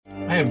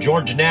am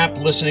George Knapp,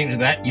 listening to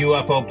That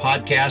UFO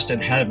Podcast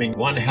and having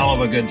one hell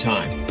of a good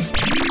time.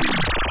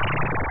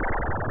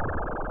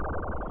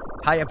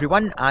 Hi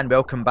everyone, and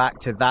welcome back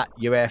to That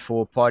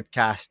UFO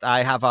Podcast.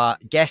 I have a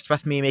guest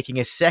with me making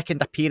his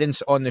second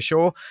appearance on the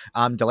show.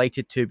 I'm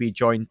delighted to be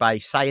joined by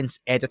science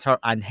editor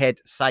and head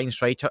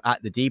science writer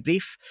at The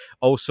Debrief,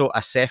 also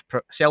a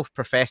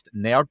self-professed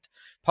nerd,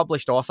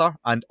 published author,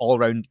 and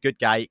all-round good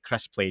guy,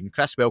 Chris Plain.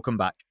 Chris, welcome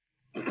back.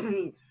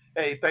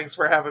 Hey, thanks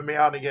for having me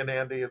on again,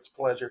 Andy. It's a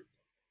pleasure.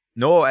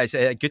 No, it's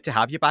good to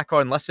have you back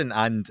on. Listen,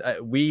 and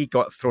we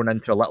got thrown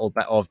into a little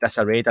bit of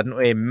disarray, didn't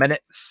we?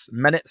 Minutes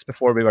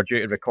before we were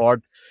due to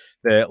record,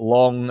 the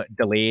long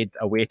delayed,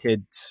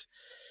 awaited,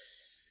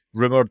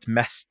 rumoured,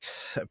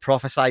 mythed,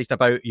 prophesised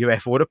about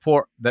UFO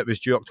report that was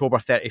due October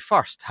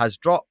 31st has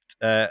dropped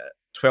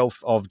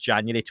 12th of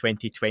January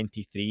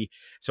 2023.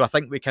 So I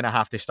think we kind of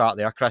have to start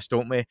there, Chris,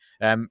 don't we?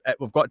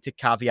 We've got to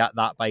caveat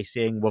that by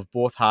saying we've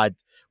both had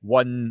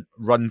one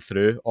run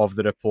through of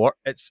the report.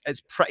 It's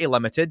pretty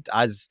limited,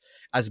 as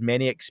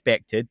many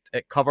expected.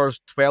 It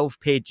covers 12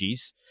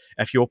 pages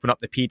if you open up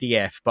the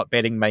PDF, but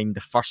bearing in mind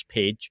the first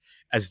page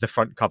is the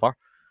front cover.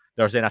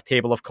 There's then a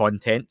table of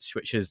contents,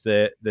 which is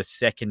the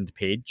second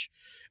page,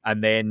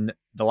 and then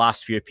the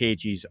last few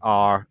pages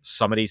are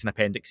summaries and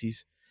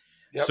appendices.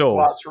 Yep, so,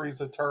 glossaries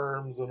of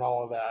terms and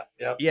all of that.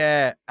 Yep.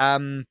 Yeah.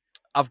 I'm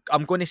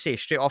going to say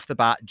straight off the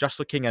bat, just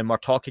looking, and we're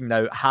talking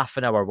now half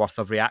an hour worth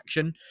of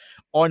reaction.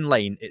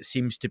 Online, it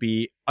seems to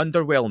be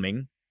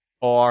underwhelming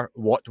or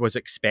what was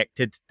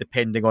expected,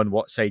 depending on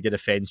what side of the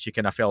fence you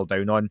kind of fell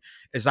down on.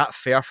 Is that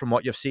fair from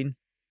what you've seen?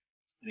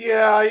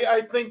 Yeah,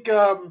 I think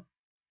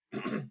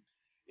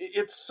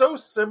it's so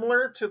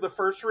similar to the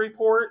first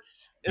report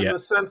in the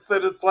sense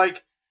that it's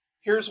like,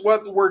 here's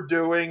what we're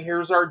doing,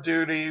 here's our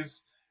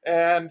duties,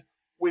 and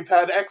we've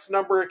had X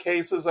number of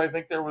cases. I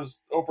think there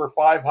was over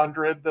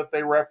 500 that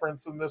they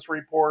reference in this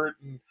report,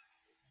 and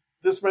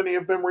this many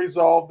have been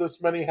resolved,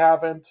 this many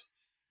haven't,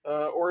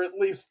 or at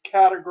least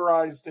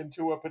categorized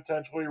into a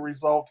potentially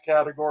resolved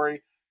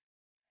category.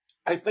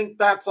 I think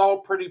that's all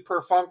pretty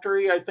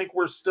perfunctory. I think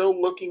we're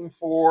still looking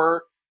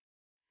for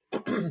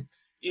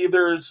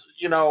either,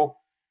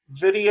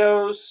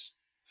 videos,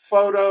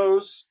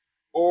 photos,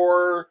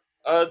 or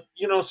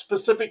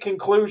specific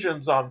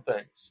conclusions on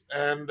things.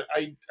 And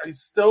I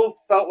still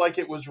felt like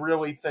it was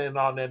really thin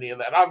on any of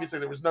that. Obviously,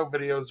 there was no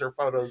videos or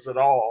photos at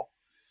all.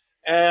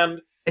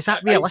 And is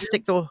that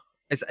realistic, though?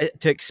 Is it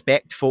to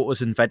expect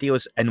photos and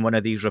videos in one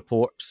of these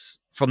reports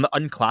from the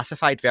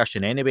unclassified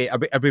version anyway?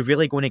 Are we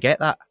really going to get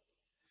that?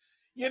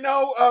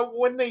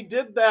 When they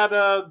did that,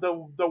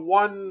 the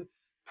one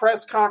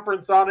press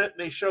conference on it, and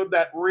they showed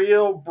that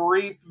real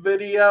brief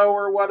video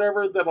or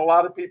whatever that a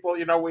lot of people,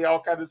 we all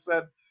kind of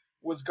said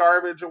was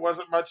garbage. It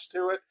wasn't much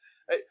to it.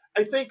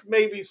 I think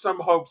maybe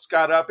some hopes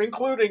got up,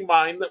 including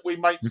mine, that we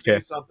might see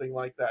something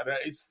like that.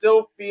 I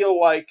still feel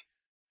like,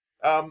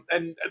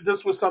 and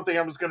this was something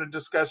I was going to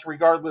discuss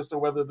regardless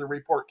of whether the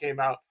report came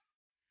out,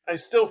 I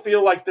still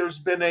feel like there's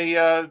been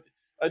a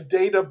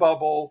data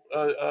bubble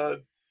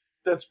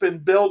that's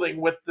been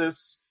building with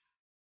this,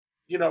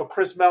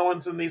 Chris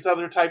Mellons and these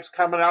other types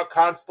coming out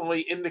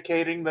constantly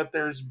indicating that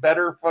there's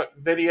better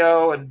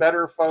video and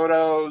better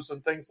photos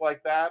and things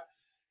like that.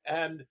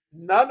 And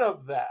none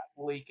of that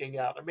leaking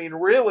out. I mean,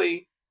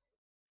 really,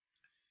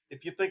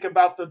 if you think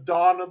about the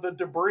dawn of the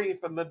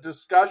debrief and the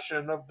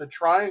discussion of the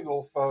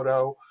triangle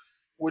photo,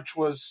 which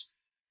was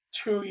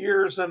 2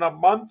 years and a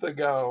month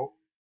ago,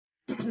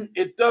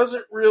 it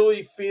doesn't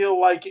really feel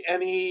like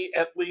any,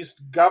 at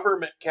least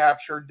government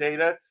captured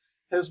data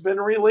has been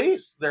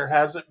released. There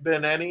hasn't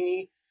been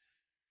any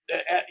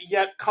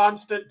yet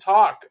constant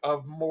talk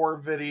of more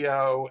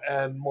video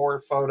and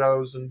more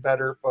photos and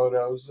better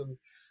photos. And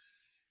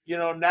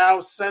now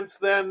since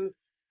then,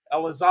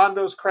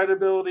 Elizondo's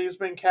credibility has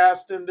been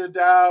cast into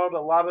doubt.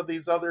 A lot of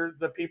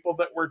the people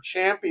that were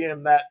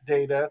champion that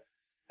data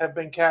have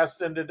been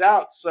cast into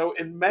doubt. So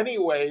in many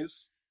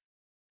ways,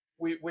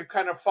 we've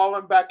kind of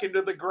fallen back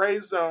into the gray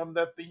zone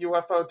that the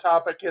UFO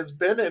topic has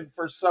been in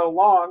for so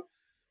long,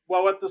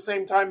 while at the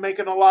same time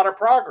making a lot of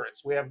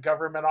progress. We have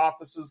government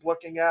offices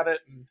looking at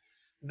it, and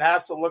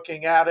NASA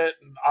looking at it,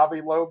 and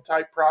Avi Loeb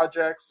type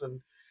projects,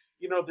 and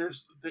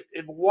there's,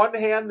 in one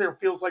hand, there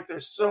feels like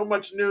there's so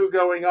much new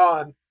going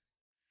on.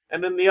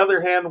 And in the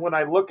other hand, when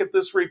I look at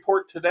this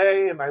report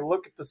today and I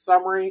look at the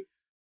summary,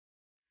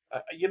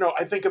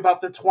 I think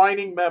about the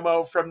Twining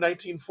memo from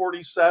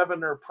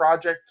 1947 or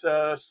Project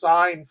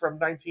Sign from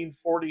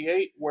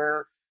 1948,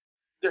 where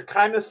they're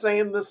kind of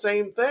saying the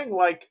same thing.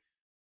 Like,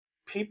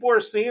 people are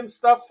seeing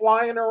stuff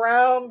flying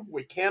around.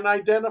 We can't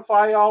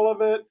identify all of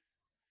it.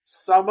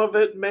 Some of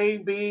it may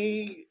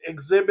be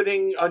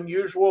exhibiting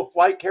unusual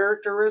flight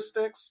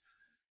characteristics.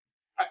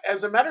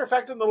 As a matter of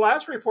fact, in the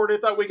last report, I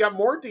thought we got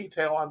more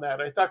detail on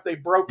that. I thought they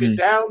broke it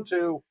down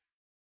to,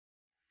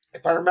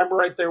 if I remember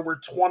right, there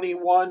were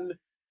 21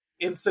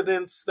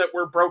 incidents that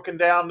were broken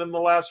down in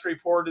the last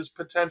report as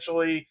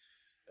potentially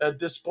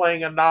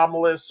displaying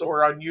anomalous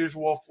or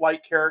unusual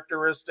flight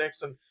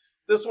characteristics. And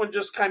this one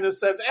just kind of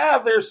said,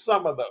 there's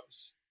some of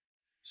those.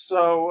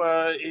 So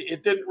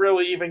it didn't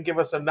really even give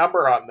us a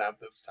number on that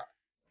this time.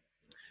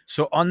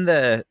 So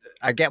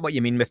I get what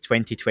you mean with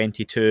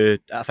 2022.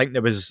 I think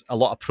there was a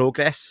lot of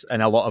progress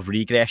and a lot of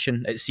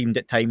regression. It seemed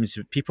at times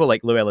people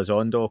like Lou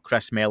Elizondo,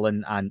 Chris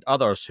Mellon, and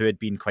others who had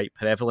been quite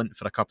prevalent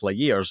for a couple of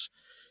years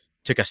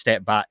took a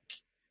step back.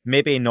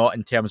 Maybe not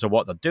in terms of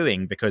what they're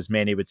doing, because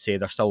many would say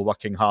they're still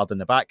working hard in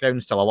the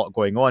background, still a lot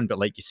going on. But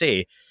like you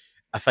say,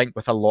 I think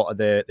with a lot of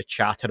the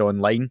chatter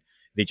online,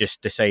 they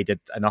just decided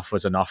enough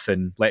was enough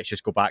and let's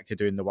just go back to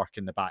doing the work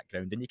in the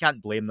background. And you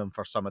can't blame them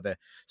for some of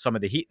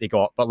the heat they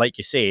got. But like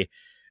you say,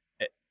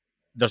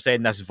 there's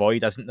then this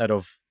void, isn't there,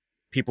 of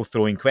people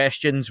throwing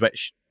questions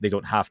which they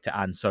don't have to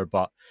answer,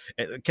 but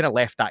it kind of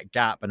left that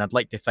gap. And I'd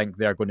like to think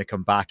they're going to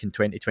come back in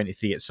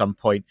 2023 at some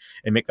point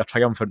and make their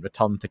triumphant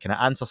return to kind of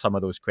answer some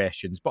of those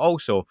questions, but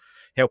also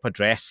help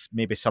address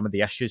maybe some of the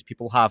issues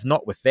people have,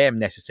 not with them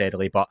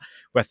necessarily, but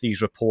with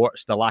these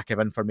reports, the lack of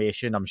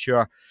information. I'm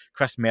sure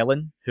Chris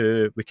Mellon,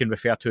 who we can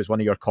refer to as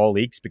one of your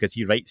colleagues because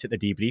he writes at the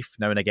Debrief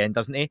now and again,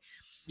 doesn't he?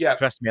 Yeah.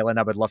 Chris Mellon,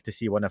 I would love to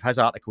see one of his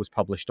articles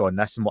published on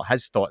this and what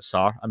his thoughts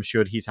are. I'm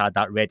sure he's had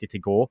that ready to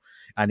go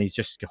and he's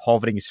just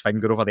hovering his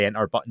finger over the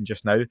enter button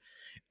just now.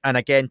 And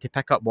again, to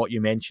pick up what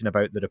you mentioned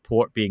about the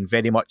report being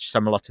very much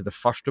similar to the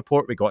first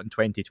report we got in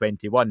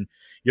 2021,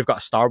 you've got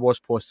a Star Wars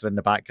poster in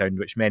the background,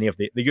 which many of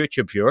the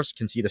YouTube viewers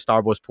can see the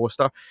Star Wars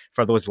poster.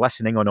 For those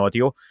listening on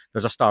audio,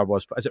 there's a Star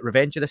Wars. Is it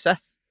Revenge of the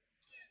Sith?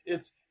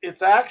 It's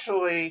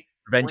actually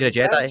Revenge of the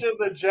Jedi. Revenge of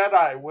the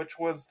Jedi, which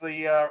was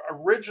the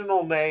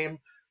original name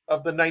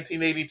of the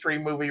 1983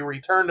 movie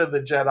Return of the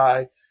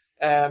Jedi.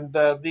 And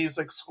these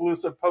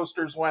exclusive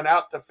posters went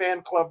out to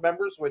fan club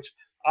members, which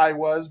I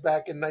was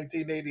back in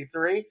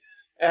 1983.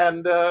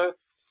 And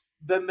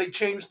then they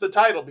changed the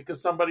title because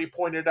somebody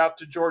pointed out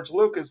to George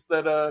Lucas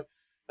that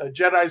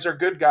Jedis are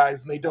good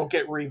guys and they don't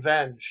get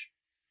revenge.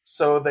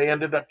 So they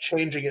ended up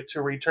changing it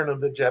to Return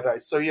of the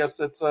Jedi. So yes,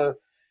 it's a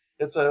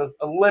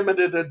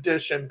limited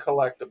edition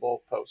collectible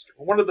poster.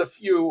 One of the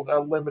few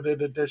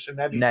limited edition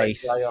anything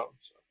I own.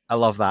 So. I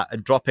love that.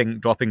 And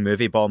dropping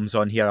movie bombs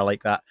on here, I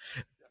like that.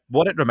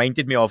 What it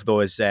reminded me of,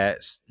 though, is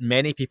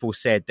many people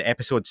said that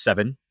Episode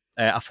 7,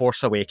 A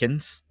Force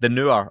Awakens, the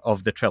newer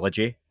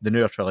trilogy,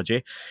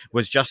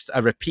 was just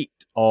a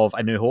repeat of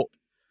A New Hope.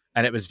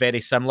 And it was very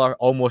similar,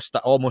 almost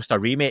a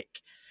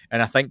remake.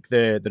 And I think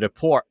the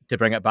report, to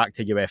bring it back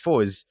to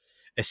UFOs,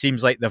 it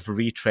seems like they've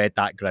retread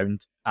that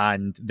ground.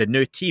 And the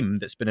new team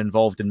that's been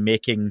involved in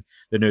making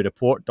the new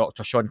report,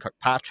 Dr. Sean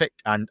Kirkpatrick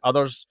and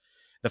others,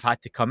 they've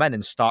had to come in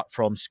and start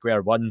from square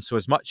one. So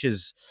as much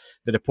as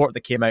the report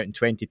that came out in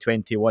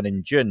 2021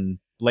 in June,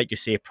 like you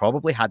say,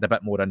 probably had a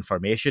bit more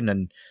information,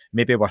 and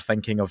maybe we're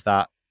thinking of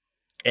that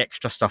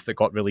extra stuff that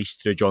got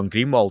released through John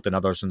Greenwald and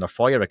others in their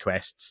FOIA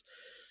requests,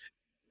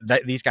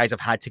 that these guys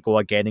have had to go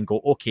again and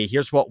go, okay,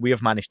 here's what we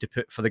have managed to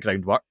put for the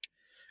groundwork.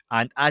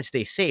 And as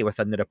they say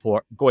within the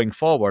report, going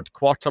forward,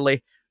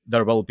 quarterly,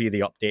 there will be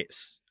the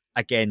updates.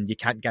 Again, you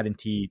can't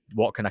guarantee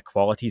what kind of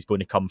quality is going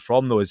to come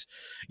from those.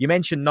 You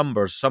mentioned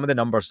numbers. Some of the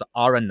numbers that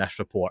are in this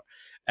report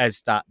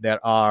is that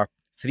there are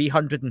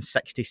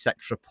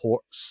 366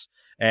 reports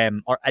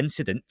or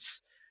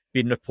incidents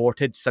being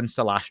reported since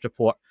the last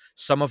report.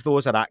 Some of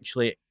those are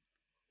actually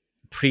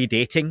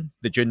predating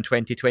the June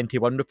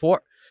 2021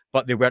 report,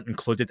 but they weren't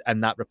included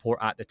in that report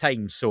at the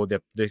time, so they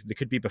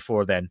could be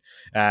before then.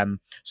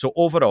 So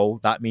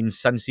overall, that means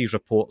since these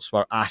reports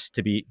were asked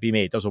to be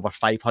made, there's over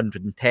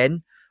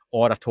 510,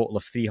 or a total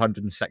of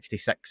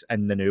 366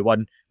 in the new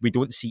one. We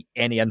don't see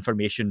any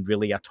information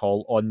really at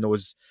all on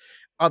those,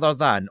 other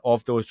than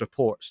of those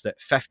reports that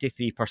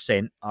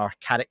 53% are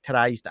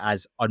characterised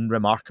as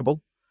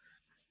unremarkable.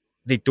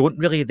 They don't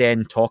really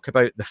then talk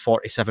about the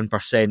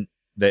 47%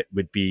 that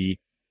would be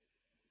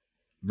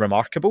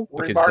remarkable.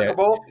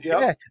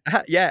 Yeah,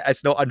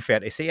 it's not unfair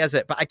to say, is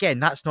it? But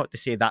again, that's not to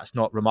say that's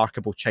not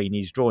remarkable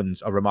Chinese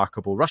drones or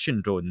remarkable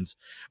Russian drones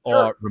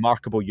or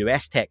remarkable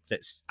US tech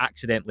that's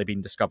accidentally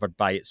been discovered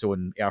by its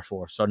own Air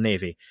Force or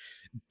Navy.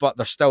 But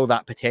there's still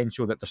that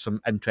potential that there's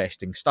some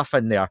interesting stuff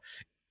in there.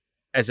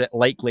 Is it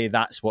likely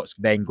that's what's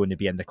then going to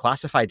be in the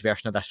classified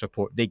version of this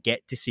report? They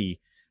get to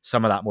see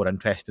some of that more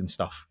interesting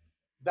stuff.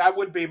 That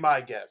would be my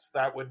guess.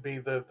 That would be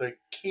the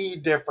key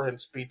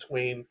difference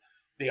between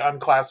the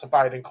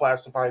unclassified and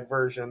classified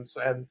versions.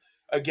 And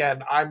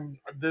again,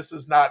 this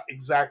is not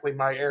exactly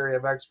my area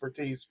of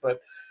expertise, but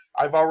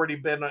I've already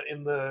been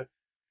in the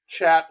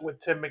chat with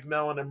Tim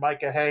McMillan and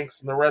Micah Hanks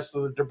and the rest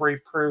of the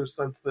Debrief crew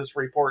since this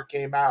report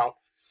came out.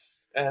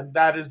 And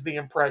that is the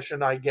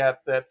impression I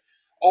get. That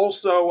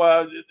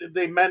also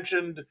they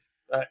mentioned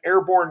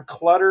airborne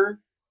clutter.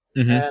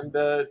 Mm-hmm.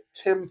 And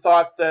Tim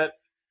thought that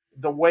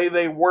the way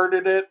they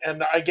worded it,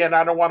 and again,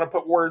 I don't want to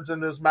put words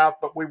in his mouth,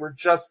 but we were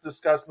just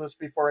discussing this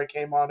before I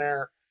came on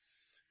air,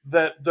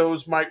 that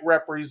those might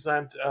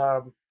represent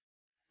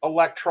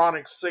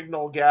electronic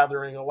signal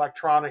gathering,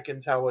 electronic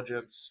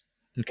intelligence.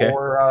 Okay.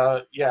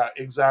 Or,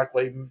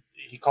 exactly.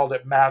 He called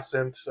it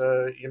massent,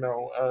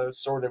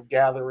 sort of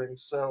gathering.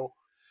 So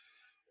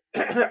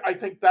I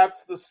think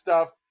that's the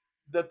stuff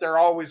that they're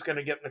always going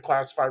to get in the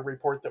classified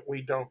report that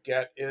we don't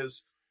get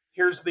is,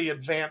 here's the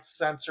advanced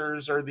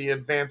sensors or the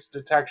advanced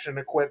detection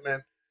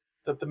equipment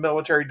that the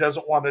military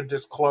doesn't want to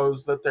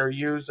disclose that they're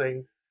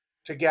using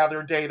to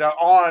gather data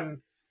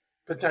on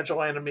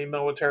potential enemy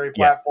military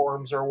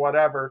platforms or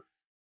whatever,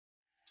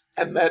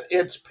 and that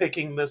it's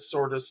picking this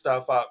sort of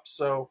stuff up.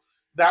 So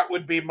that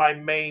would be my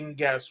main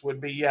guess, would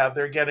be, yeah,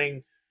 they're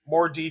getting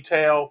more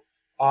detail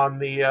on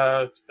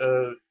the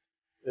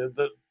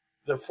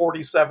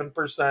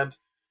 47%,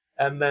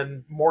 and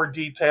then more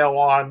detail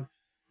on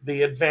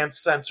the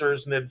advanced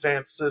sensors and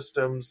advanced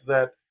systems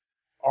that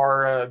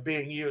are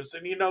being used.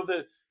 And,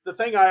 the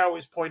thing I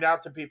always point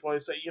out to people, I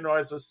say,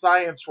 as a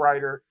science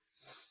writer,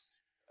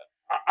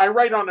 I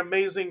write on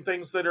amazing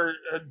things that are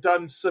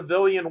done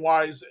civilian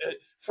wise.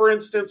 For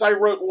instance, I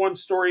wrote one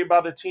story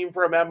about a team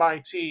from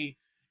MIT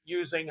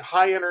using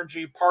high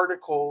energy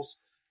particles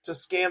to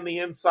scan the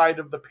inside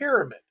of the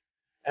pyramid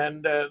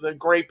and the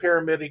Great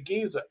Pyramid of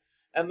Giza.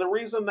 And the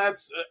reason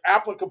that's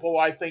applicable,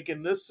 I think,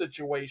 in this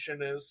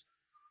situation is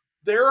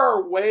there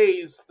are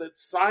ways that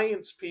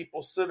science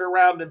people sit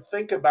around and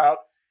think about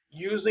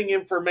using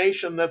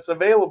information that's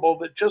available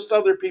that just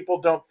other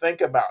people don't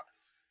think about.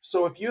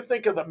 So if you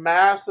think of the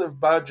massive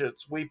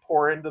budgets we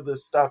pour into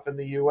this stuff in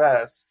the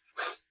U.S.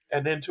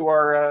 and into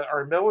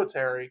our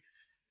military,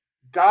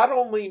 God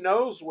only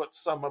knows what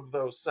some of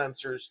those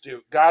sensors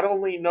do. God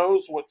only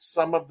knows what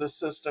some of the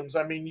systems.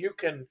 I mean, you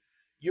can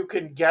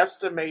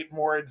guesstimate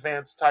more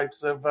advanced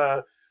types of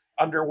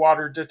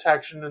underwater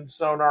detection and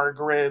sonar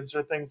grids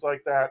or things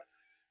like that.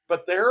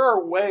 But there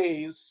are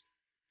ways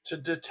to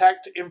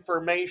detect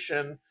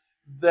information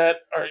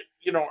that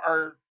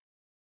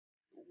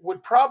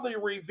would probably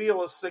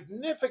reveal a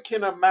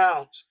significant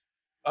amount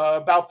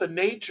about the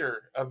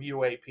nature of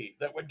UAP,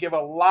 that would give a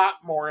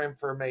lot more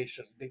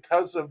information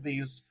because of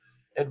these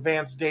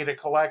advanced data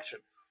collection.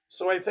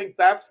 So I think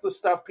that's the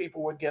stuff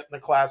people would get in the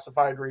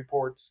classified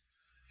reports.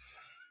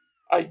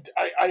 I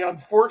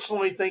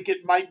unfortunately think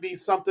it might be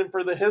something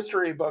for the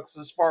history books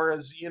as far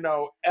as,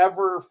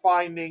 ever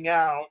finding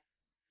out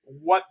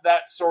what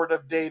that sort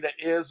of data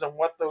is and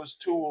what those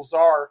tools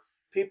are.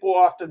 People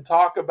often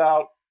talk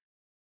about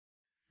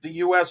the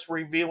U.S.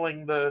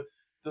 revealing the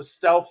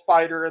stealth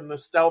fighter and the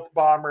stealth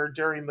bomber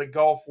during the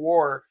Gulf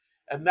War,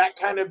 and that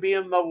kind of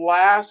being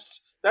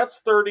that's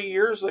 30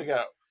 years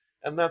ago.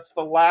 And that's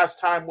the last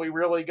time we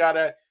really got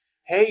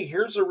hey,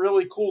 here's a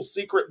really cool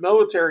secret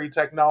military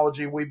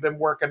technology we've been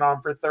working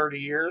on for 30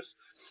 years,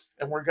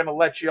 and we're going to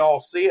let you all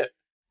see it.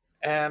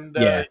 And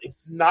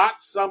it's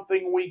not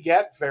something we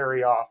get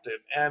very often.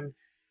 And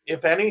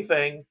if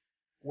anything,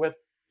 with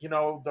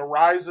the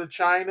rise of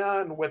China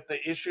and with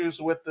the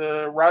issues with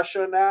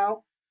Russia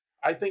now,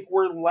 I think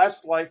we're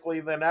less likely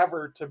than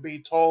ever to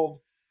be told,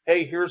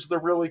 hey, here's the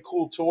really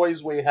cool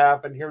toys we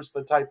have, and here's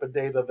the type of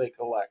data they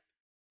collect.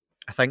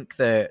 I think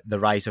the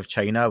rise of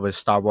China was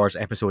Star Wars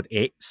Episode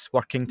 8's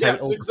working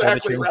title. Yes,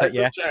 exactly. Rise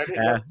of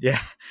China.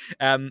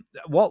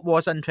 What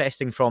was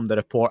interesting from the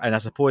report, and I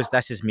suppose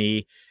this is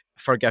me,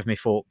 forgive me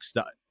folks,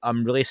 that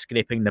I'm really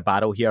scraping the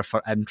barrel here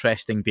for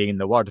interesting being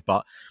the word,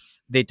 but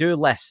they do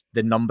list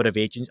the number of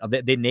agents,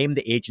 they name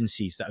the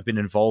agencies that have been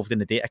involved in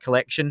the data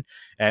collection,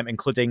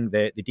 including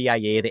the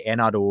DIA, the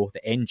NRO,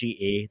 the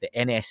NGA, the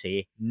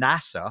NSA,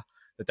 NASA,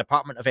 the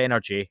Department of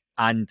Energy,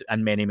 and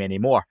many, many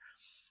more.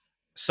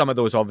 Some of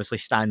those obviously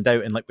stand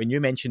out. And like when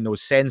you mention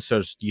those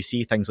sensors, you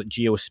see things like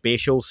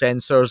geospatial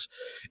sensors,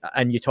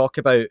 and you talk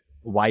about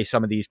why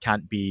some of these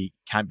can't be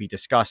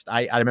discussed.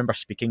 I remember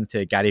speaking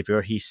to Gary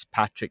Voorhees,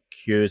 Patrick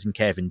Hughes, and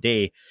Kevin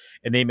Day,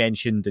 and they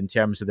mentioned in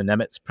terms of the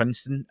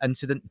Nimitz-Princeton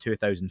incident in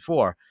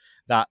 2004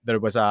 that there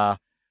was an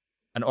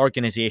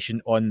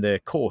organization on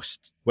the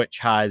coast which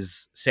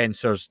has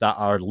sensors that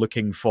are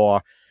looking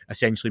for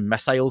essentially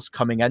missiles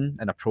coming in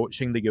and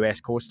approaching the US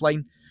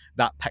coastline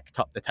that picked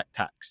up the Tic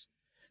Tacs.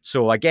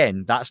 So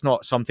again, that's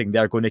not something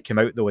they're going to come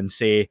out though and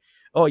say,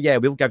 oh yeah,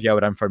 we'll give you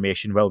our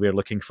information while we're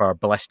looking for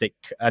ballistic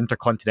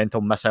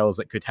intercontinental missiles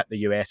that could hit the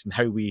US and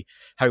how we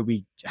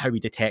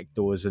detect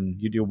those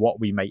and what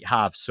we might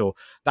have. So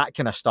that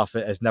kind of stuff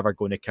is never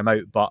going to come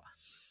out. But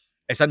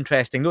it's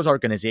interesting, those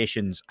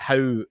organizations,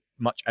 how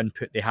much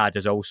input they had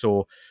is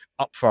also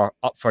up for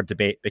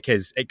debate,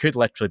 because it could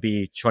literally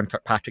be Sean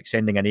Kirkpatrick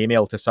sending an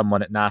email to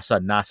someone at NASA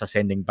and NASA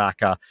sending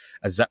back a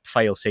zip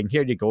file saying,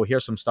 here you go,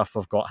 here's some stuff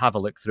I've got, have a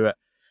look through it.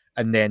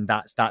 And then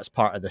that's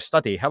part of the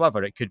study.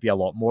 However, it could be a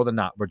lot more than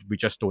that. We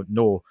just don't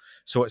know.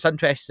 So it's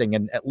interesting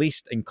and at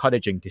least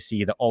encouraging to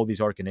see that all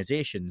these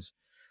organizations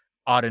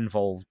are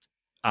involved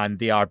and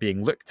they are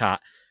being looked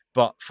at.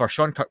 But for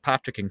Sean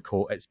Kirkpatrick and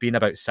co, it's been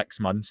about 6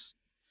 months.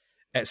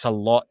 It's a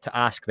lot to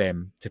ask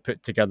them to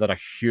put together a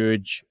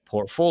huge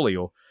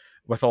portfolio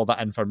with all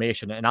that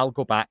information. And I'll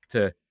go back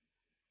to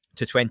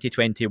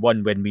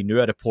 2021 when we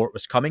knew a report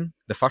was coming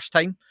the first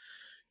time.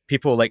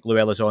 People like Lou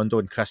Elizondo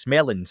and Chris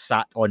Mellon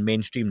sat on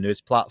mainstream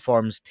news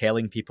platforms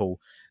telling people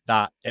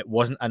that it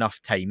wasn't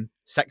enough time,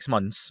 6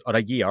 months or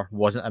a year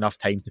wasn't enough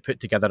time to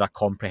put together a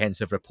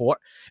comprehensive report.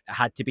 It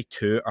had to be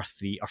 2 or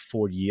 3 or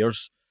 4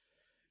 years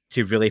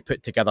to really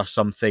put together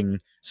something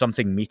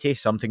meaty,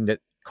 something that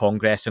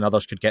Congress and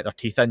others could get their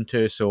teeth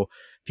into. So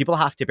people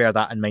have to bear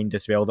that in mind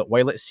as well, that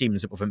while it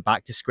seems that we've went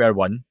back to square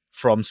one,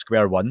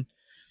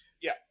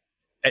 Yeah.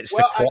 it's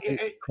Well,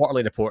 the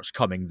quarterly reports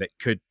coming that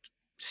could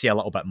see a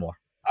little bit more.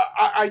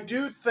 I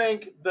do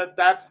think that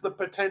that's the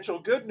potential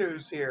good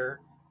news here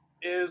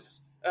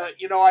is,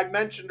 I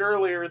mentioned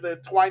earlier the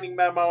Twining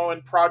memo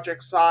and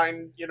Project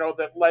Sign,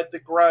 that led to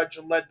Grudge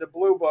and led to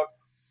Blue Book.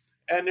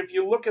 And if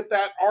you look at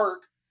that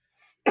arc,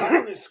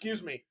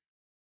 excuse me,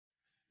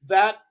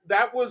 that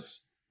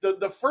was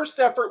the first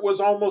effort was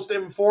almost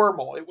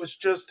informal. It was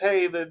just,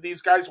 hey,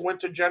 these guys went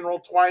to General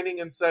Twining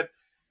and said,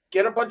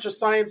 get a bunch of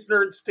science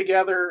nerds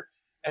together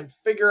and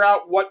figure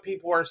out what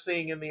people are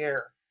seeing in the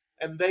air.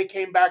 And they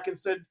came back and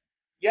said,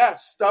 yeah,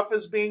 stuff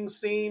is being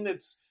seen.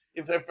 It's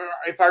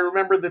if I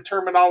remember the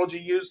terminology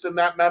used in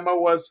that memo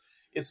was,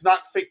 it's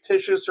not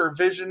fictitious or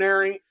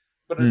visionary,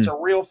 but it's a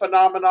real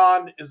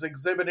phenomenon, is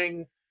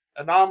exhibiting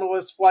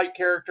anomalous flight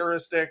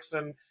characteristics.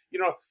 And,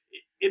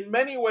 in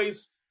many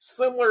ways,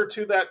 similar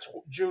to that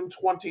June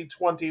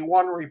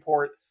 2021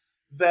 report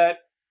that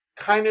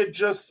kind of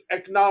just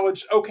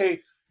acknowledged,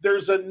 okay,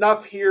 there's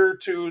enough here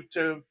to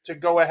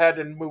go ahead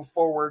and move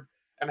forward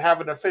and have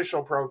an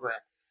official program.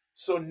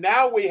 So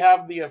now we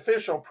have the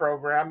official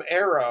program,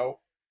 Arrow,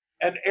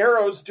 and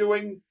Arrow's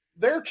doing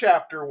their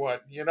chapter one.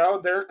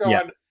 They're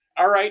going,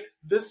 all right,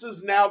 this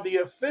is now the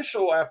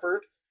official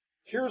effort.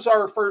 Here's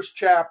our first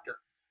chapter.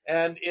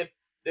 And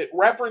it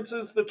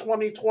references the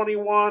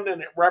 2021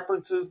 and it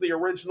references the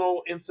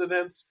original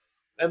incidents.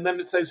 And then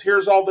it says,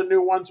 here's all the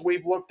new ones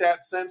we've looked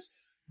at since.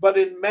 But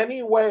in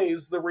many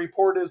ways, the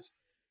report is,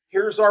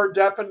 here's our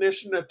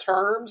definition of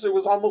terms. It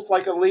was almost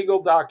like a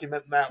legal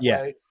document in that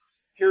way.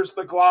 Here's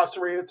the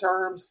glossary of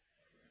terms.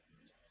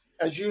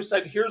 As you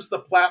said, here's the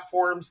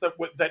platforms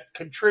that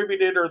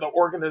contributed, or the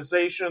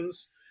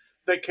organizations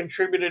that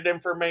contributed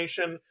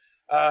information.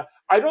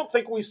 I don't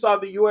think we saw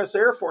the U.S.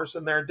 Air Force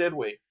in there, did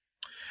we?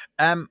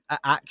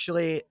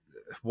 Actually,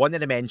 one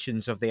of the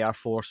mentions of the Air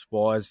Force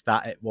was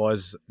that it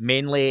was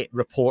mainly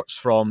reports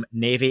from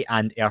Navy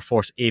and Air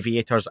Force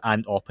aviators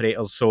and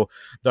operators. So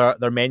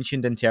they're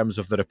mentioned in terms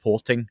of the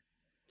reporting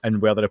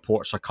and where the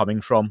reports are coming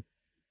from.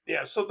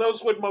 Yeah, so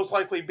those would most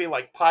likely be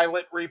like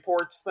pilot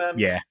reports then?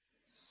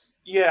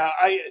 Yeah,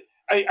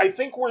 I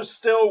think we're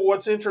still,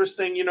 what's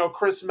interesting,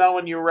 Chris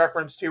Mellon, you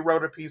referenced, he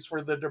wrote a piece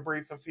for The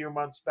Debrief a few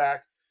months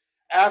back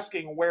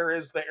asking where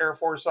is the Air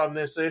Force on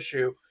this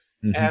issue.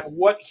 And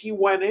what he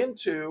went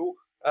into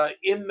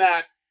in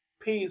that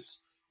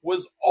piece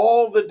was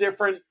all the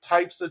different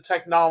types of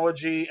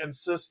technology and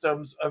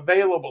systems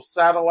available,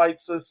 satellite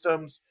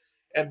systems,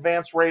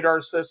 advanced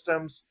radar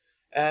systems,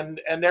 and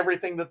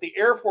everything that the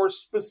Air Force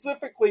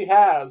specifically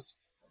has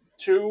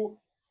to,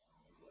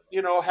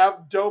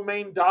 have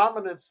domain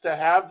dominance, to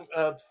have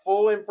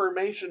full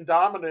information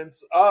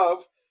dominance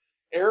of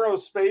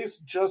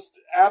aerospace just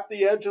at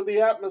the edge of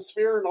the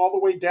atmosphere and all the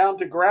way down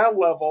to ground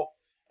level.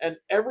 And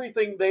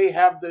everything they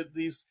have,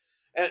 the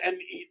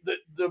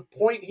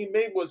point he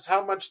made was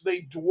how much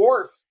they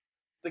dwarf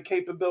the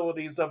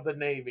capabilities of the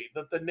Navy.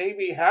 That the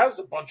Navy has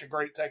a bunch of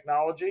great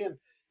technology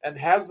and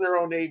has their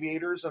own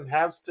aviators and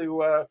has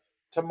to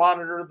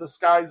monitor the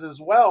skies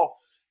as well,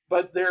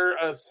 but they're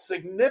a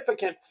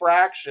significant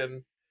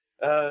fraction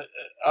of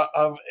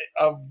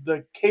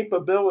the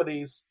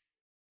capabilities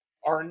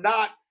are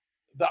not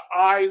the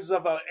eyes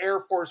of an Air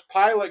Force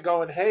pilot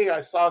going, hey, I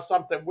saw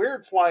something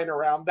weird flying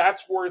around.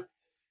 That's worth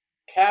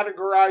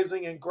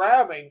categorizing and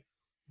grabbing.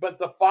 But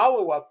the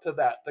follow-up to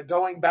that, the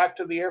going back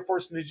to the Air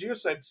Force, and as you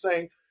said,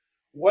 saying,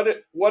 what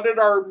did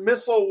our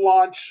missile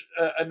launch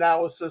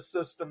analysis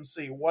system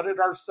see? What did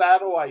our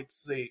satellites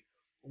see?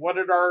 What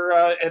did our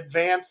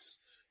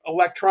advanced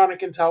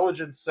electronic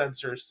intelligence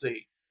sensors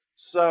see?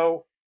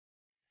 So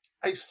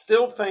I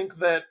still think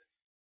that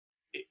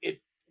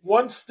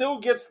one still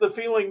gets the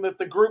feeling that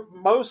the group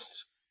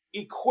most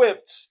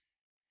equipped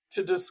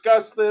to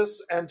discuss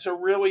this and to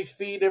really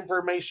feed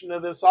information to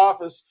this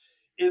office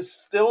is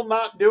still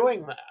not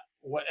doing that.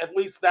 At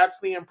least that's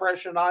the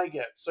impression I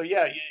get. So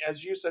yeah,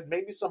 as you said,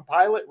 maybe some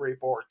pilot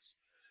reports.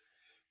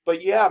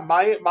 But yeah,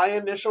 my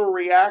initial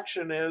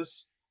reaction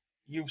is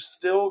you've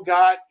still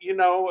got,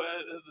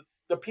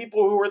 the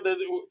people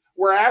who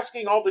we're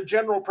asking all the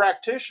general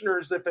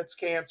practitioners if it's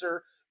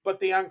cancer, but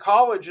the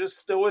oncologist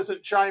still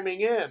isn't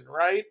chiming in,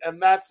 right?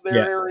 And that's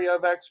their area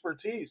of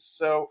expertise.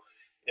 So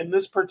in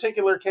this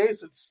particular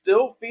case, it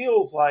still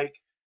feels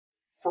like,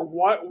 for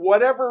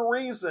whatever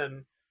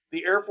reason,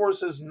 the Air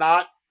Force is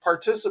not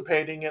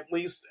participating, at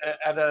least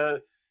at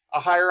a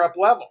higher up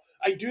level.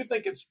 I do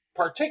think it's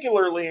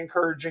particularly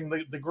encouraging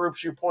the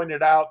groups you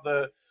pointed out,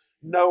 the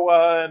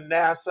NOAA and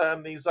NASA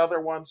and these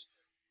other ones,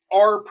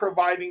 are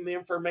providing the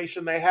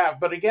information they have.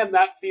 But again,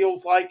 that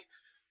feels like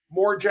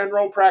more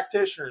general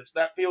practitioners.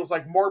 That feels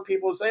like more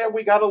people say,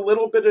 we got a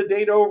little bit of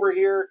data over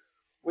here,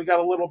 we got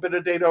a little bit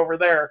of data over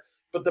there.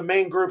 But the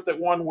main group that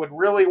one would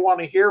really want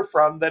to hear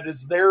from, that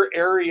is their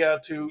area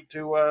to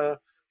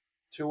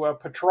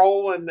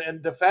patrol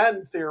and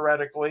defend,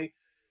 theoretically,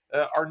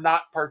 are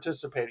not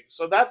participating.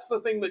 So that's the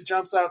thing that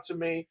jumps out to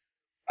me.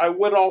 I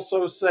would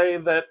also say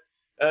that,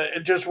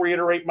 and just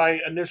reiterate my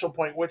initial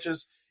point, which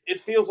is it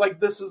feels like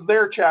this is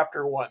their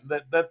chapter one.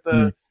 That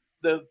the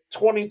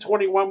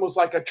 2021 was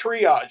like a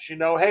triage.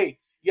 Hey,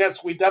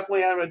 yes, we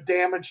definitely have a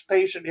damaged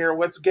patient here.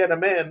 Let's get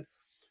him in.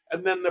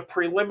 And then the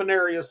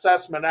preliminary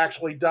assessment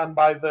actually done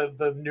by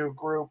the new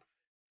group,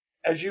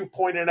 as you've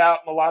pointed out,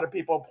 and a lot of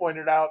people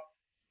pointed out,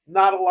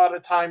 not a lot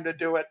of time to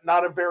do it,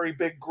 not a very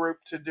big group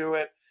to do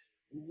it.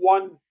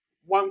 One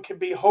can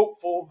be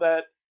hopeful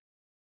that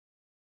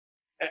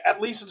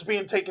at least it's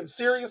being taken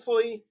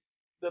seriously,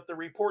 that the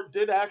report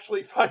did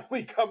actually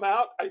finally come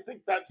out. I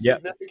think that's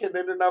significant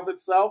in and of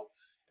itself.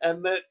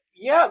 And that,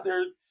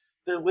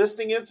 they're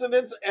listing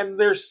incidents and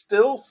they're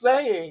still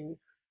saying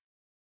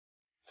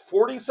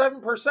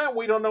 47%,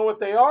 we don't know what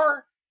they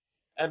are.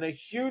 And a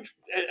huge,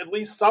 at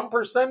least some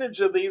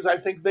percentage of these, I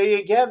think they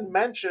again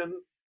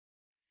mention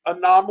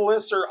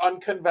anomalous or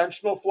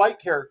unconventional flight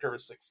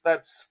characteristics.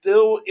 That's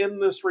still in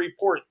this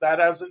report. That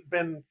hasn't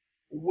been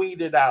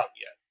weeded out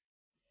yet.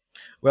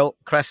 Well,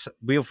 Chris,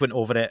 we've went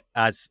over it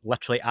as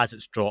literally as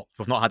it's dropped.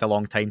 We've not had a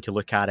long time to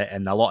look at it,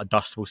 and a lot of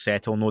dust will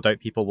settle. No doubt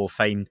people will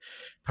find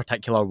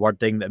particular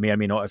wording that may or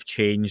may not have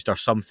changed or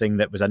something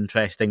that was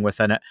interesting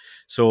within it.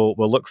 So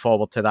we'll look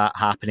forward to that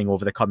happening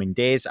over the coming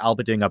days. I'll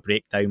be doing a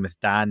breakdown with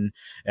Dan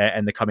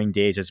in the coming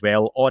days as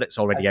well, or it's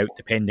already out,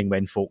 depending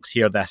when folks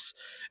hear this.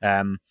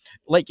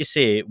 Like you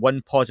say,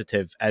 one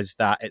positive is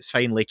that it's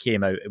finally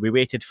came out. We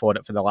waited for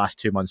it for the last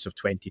 2 months of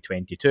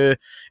 2022.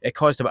 It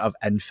caused a bit of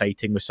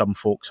infighting with some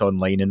folks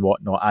online and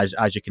whatnot,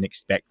 as you can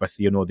expect with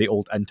the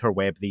old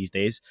interweb these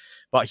days.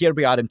 But here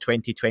we are in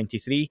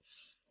 2023.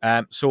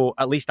 So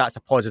at least that's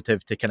a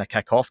positive to kind of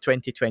kick off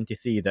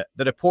 2023, that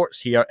the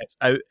report's here, it's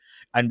out,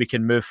 and we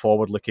can move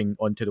forward looking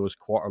onto those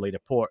quarterly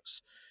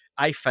reports.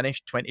 I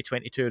finished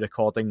 2022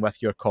 recording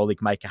with your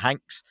colleague Micah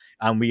Hanks,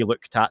 and we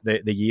looked at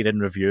the year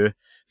in review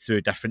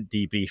through different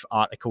debrief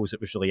articles.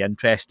 It was really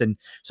interesting.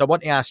 So I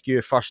want to ask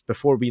you first,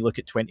 before we look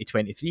at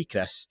 2023,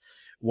 Chris,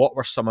 what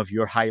were some of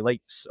your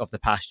highlights of the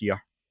past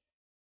year?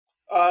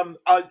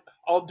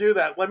 I'll do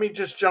that. Let me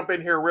just jump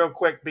in here real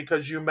quick,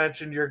 because you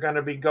mentioned you're going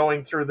to be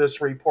going through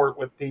this report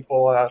with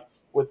people.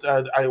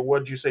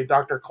 What'd you say,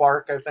 Dr.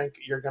 Clark? I think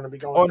you're going to be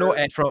going. Oh no,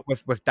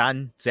 with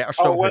Dan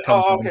Zetterstrom, who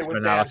comes on for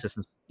analysis.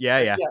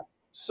 Yeah.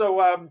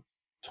 So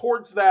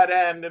towards that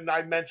end, and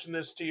I mentioned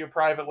this to you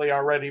privately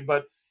already,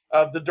 but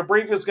the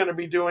debrief is going to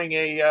be doing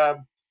a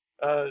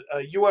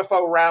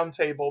UFO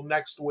roundtable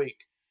next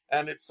week.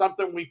 And it's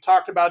something we've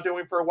talked about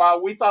doing for a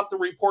while. We thought the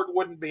report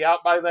wouldn't be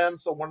out by then,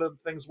 so one of the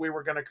things we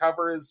were going to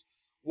cover is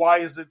why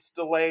is it's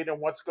delayed and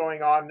what's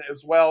going on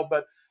as well.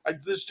 But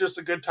this is just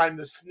a good time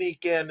to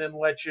sneak in and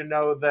let you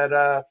know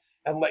that,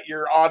 and let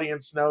your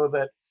audience know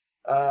that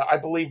I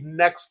believe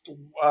next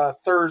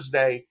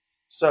Thursday,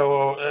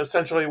 so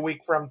essentially a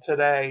week from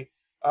today,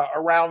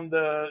 around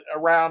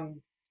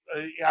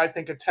I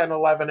think at 10,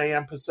 11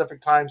 a.m.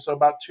 Pacific time, so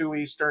about 2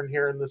 Eastern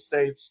here in the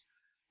States,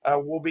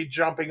 we'll be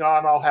jumping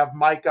on. I'll have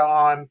Micah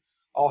on.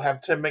 I'll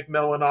have Tim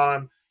McMillan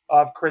on.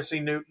 I'll have Chrissy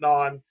Newton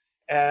on.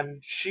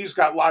 And she's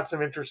got lots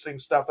of interesting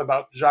stuff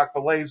about Jacques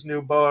Vallée's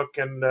new book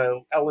and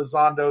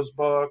Elizondo's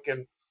book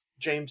and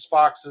James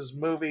Fox's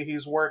movie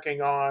he's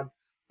working on.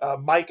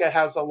 Micah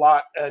has a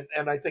lot,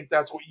 and I think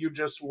that's what you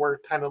just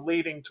were kind of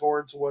leading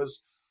towards,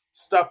 was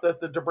stuff that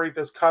the debrief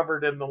has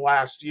covered in the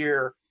last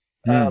year,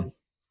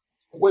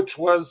 which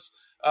was,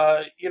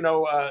 FAA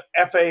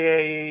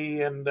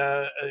and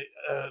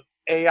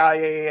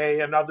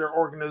AIAA and other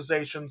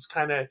organizations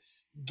kind of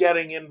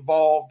getting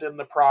involved in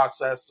the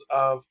process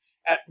of,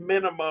 at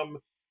minimum,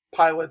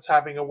 pilots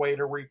having a way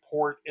to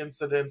report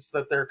incidents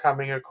that they're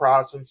coming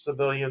across, and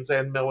civilians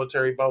and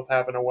military both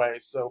having a way.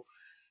 So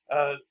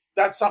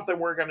that's something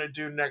we're going to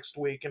do next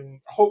week. And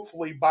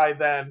hopefully by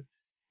then,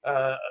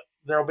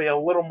 there'll be a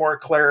little more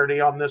clarity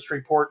on this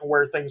report and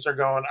where things are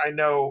going. I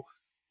know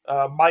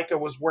Micah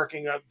was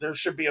working, there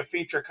should be a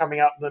feature coming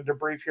out in the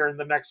debrief here in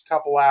the next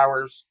couple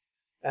hours.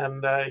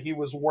 And he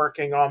was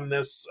working on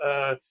this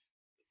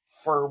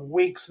for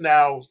weeks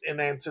now in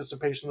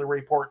anticipation of the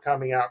report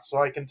coming out.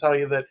 So I can tell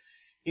you that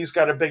he's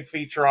got a big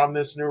feature on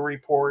this new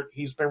report.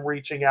 He's been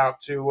reaching out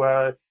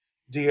to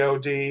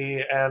DOD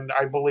and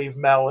I believe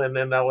Mellon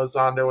and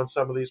Elizondo and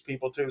some of these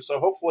people too. So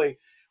hopefully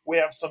we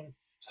have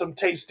some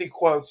tasty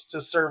quotes to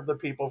serve the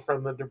people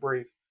from the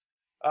debrief.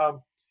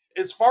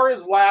 As far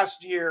as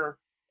last year,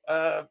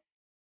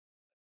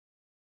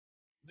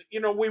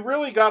 we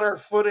really got our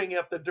footing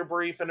at the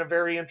debrief in a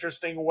very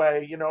interesting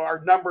way.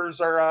 Our numbers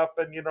are up,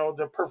 and,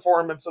 the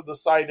performance of the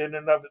site in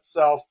and of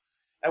itself.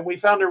 And we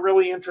found a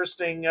really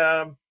interesting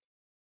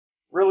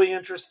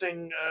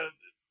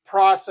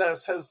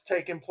process has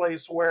taken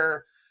place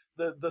where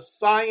the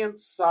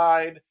science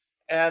side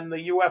and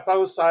the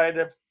UFO side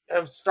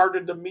have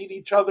started to meet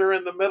each other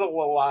in the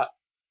middle a lot.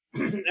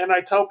 And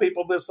I tell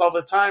people this all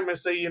the time. I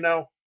say,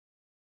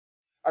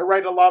 I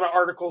write a lot of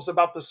articles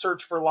about the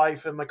search for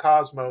life in the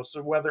cosmos,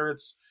 or whether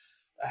it's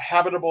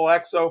habitable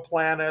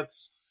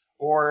exoplanets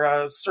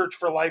or search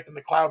for life in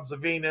the clouds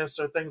of Venus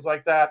or things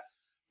like that.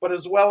 but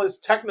as well as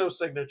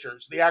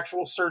technosignatures, the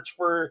actual search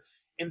for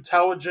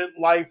intelligent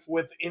life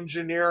with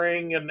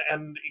engineering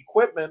and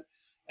equipment.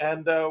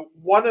 And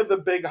one of the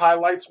big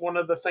highlights, one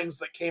of the things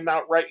that came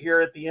out right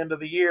here at the end of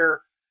the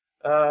year,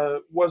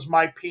 was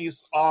my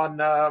piece on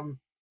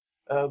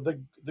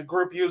the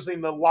group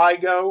using the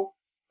LIGO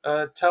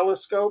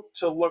telescope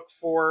to look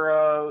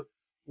for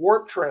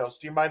warp trails.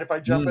 Do you mind if I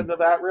jump into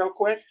that real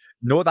quick?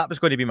 No, that was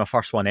going to be my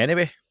first one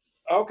anyway.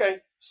 Okay,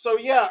 so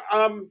yeah,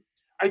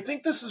 I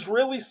think this is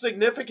really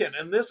significant,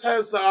 and this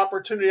has the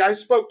opportunity. I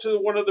spoke to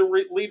one of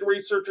the lead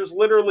researchers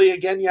literally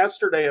again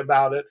yesterday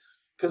about it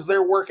because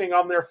they're working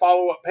on their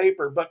follow-up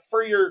paper. But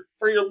for your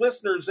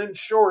listeners, in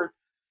short,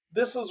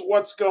 this is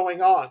what's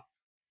going on.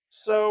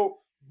 So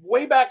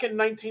way back in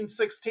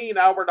 1916,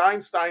 Albert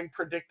Einstein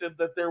predicted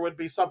that there would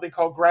be something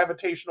called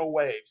gravitational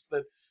waves,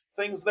 that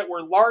things that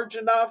were large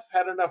enough,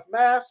 had enough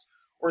mass,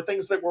 or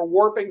things that were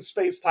warping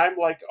space-time,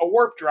 like a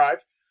warp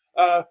drive,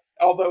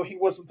 although he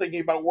wasn't thinking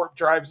about warp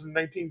drives in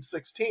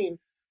 1916,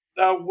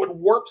 would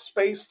warp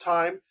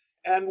space-time,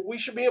 and we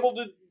should be able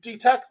to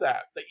detect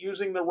that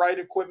using the right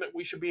equipment,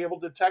 we should be able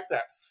to detect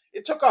that.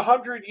 It took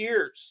 100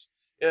 years.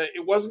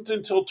 It wasn't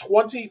until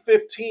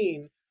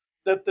 2015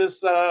 that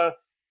this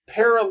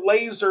pair of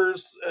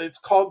lasers, it's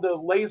called the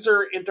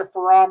Laser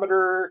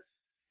Interferometer,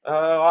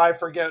 I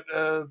forget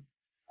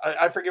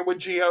what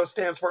GEO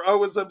stands for.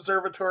 O is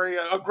observatory,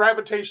 a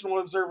gravitational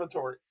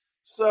observatory.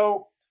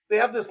 So they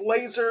have this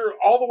laser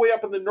all the way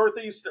up in the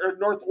northeast or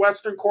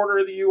northwestern corner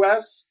of the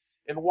U.S.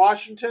 in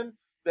Washington.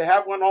 They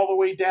have one all the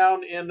way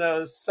down in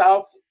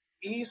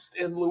southeast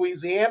in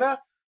Louisiana,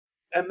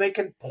 and they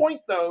can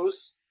point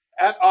those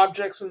at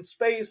objects in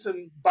space,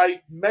 and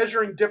by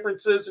measuring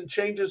differences and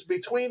changes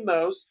between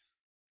those,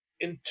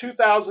 in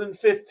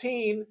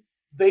 2015,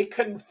 they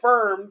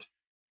confirmed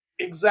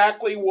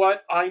exactly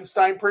what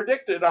Einstein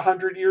predicted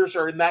 100 years,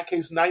 or in that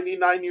case,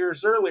 99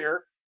 years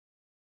earlier,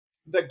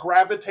 that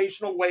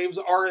gravitational waves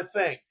are a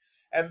thing.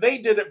 And they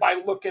did it by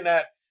looking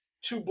at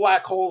two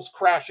black holes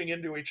crashing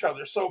into each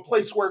other. So a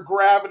place where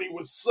gravity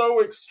was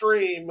so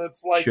extreme,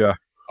 it's like, Sure.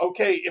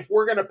 Okay, if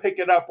we're going to pick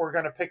it up, we're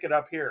going to pick it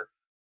up here.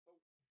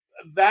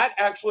 That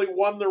actually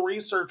won the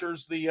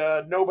researchers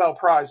the Nobel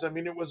Prize. I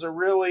mean, it was a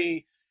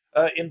really,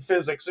 in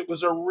physics, it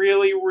was a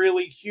really,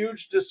 really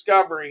huge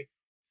discovery.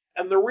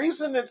 And the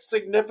reason it's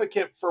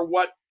significant for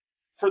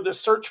the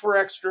search for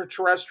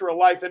extraterrestrial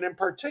life, and in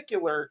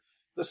particular,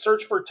 the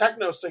search for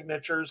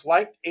technosignatures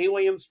like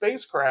alien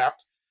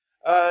spacecraft,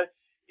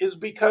 is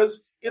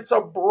because it's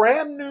a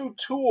brand new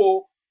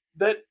tool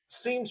that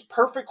seems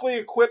perfectly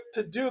equipped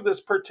to do this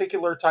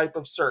particular type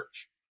of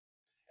search.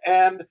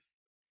 And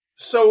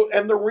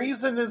the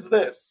reason is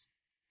this.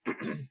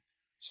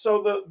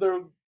 So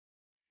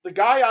the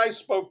guy I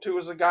spoke to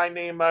is a guy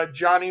named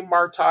Johnny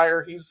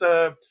Martyr. He's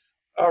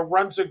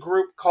runs a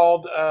group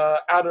called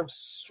out of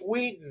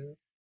Sweden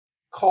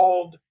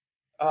called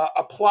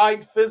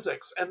Applied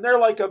Physics, and they're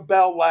like a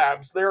Bell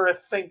Labs. They're a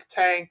think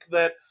tank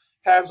that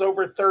has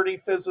over 30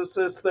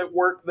 physicists that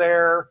work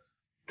there,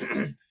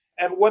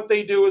 and what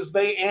they do is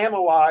they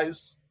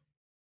analyze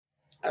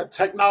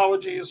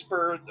technologies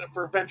for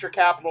venture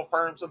capital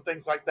firms and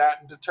things like that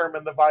and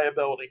determine the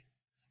viability.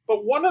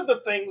 But one of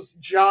the things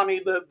Johnny,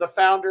 the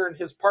founder, and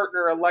his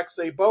partner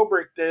Alexei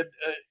Bobrik did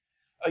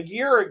a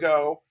year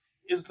ago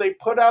is they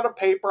put out a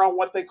paper on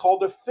what they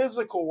called a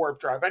physical warp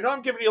drive. I know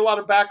I'm giving you a lot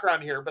of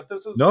background here, but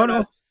this is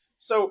No.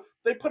 So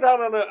they put out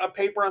on a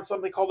paper on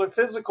something called a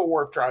physical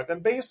warp drive,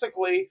 and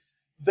basically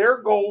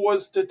their goal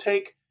was to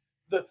take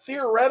the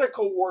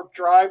theoretical warp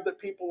drive that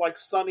people like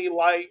Sonny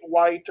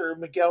White or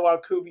Miguel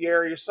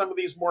Alcubierre or some of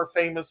these more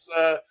famous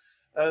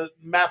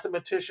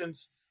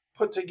mathematicians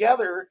put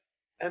together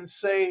and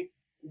say,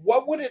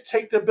 what would it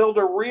take to build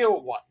a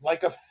real one?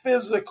 Like a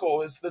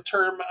physical is the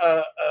term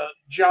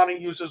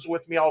Johnny uses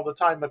with me all the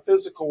time, a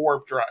physical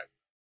warp drive.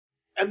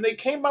 And they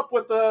came up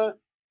with a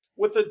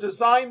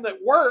design that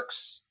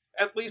works,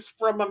 at least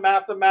from a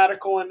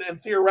mathematical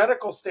and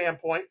theoretical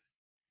standpoint,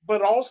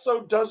 but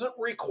also doesn't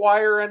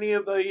require any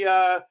of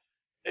the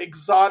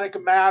exotic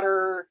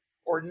matter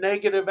or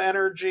negative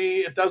energy.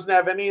 It doesn't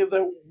have any of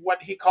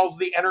what he calls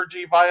the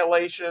energy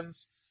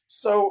violations.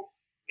 So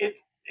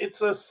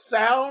it's a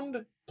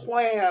sound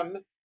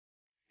plan,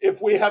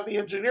 if we have the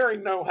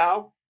engineering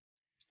know-how,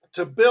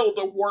 to build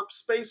a warp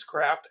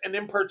spacecraft, and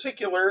in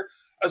particular,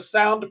 a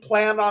sound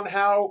plan on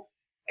how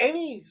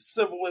any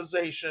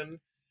civilization,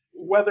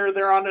 whether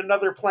they're on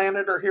another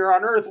planet or here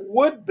on Earth,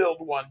 would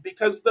build one,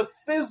 because the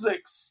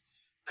physics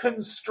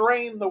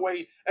constrain the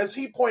way, as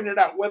he pointed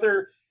out,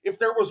 if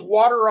there was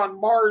water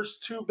on Mars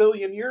 2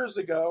 billion years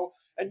ago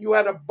and you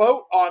had a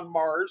boat on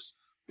Mars,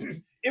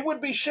 it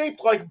would be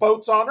shaped like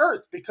boats on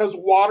Earth, because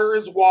water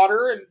is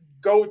water, and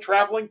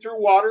traveling through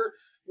water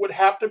would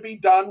have to be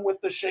done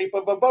with the shape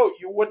of a boat.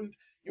 You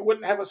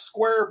wouldn't have a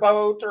square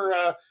boat or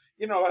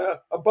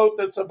a boat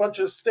that's a bunch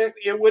of sticks.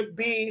 It would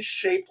be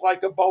shaped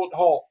like a boat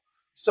hull.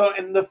 So,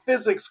 and the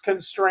physics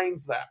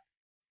constrains that.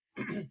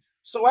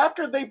 So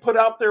after they put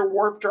out their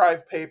warp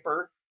drive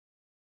paper,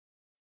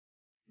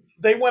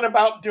 they went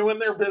about doing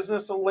their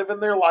business and living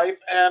their life.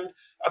 And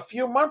a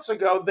few months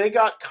ago, they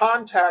got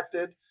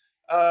contacted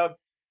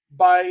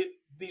by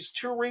these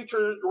two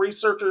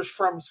researchers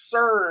from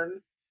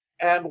CERN,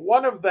 and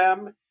one of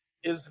them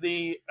is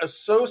the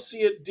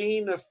Associate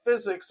Dean of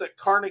Physics at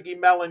Carnegie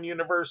Mellon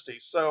University.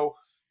 So,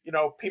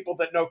 people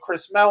that know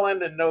Chris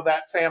Mellon and know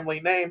that family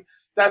name,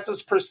 that's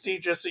as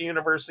prestigious a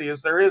university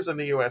as there is in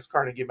the U.S.,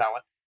 Carnegie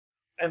Mellon.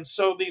 And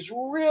so these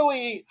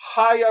really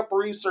high up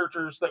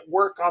researchers that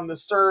work on the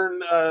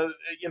CERN,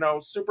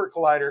 super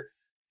collider,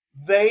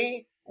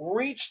 they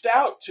reached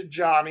out to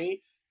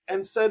Johnny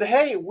and said,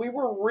 "Hey, we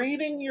were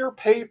reading your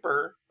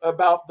paper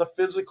about the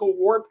physical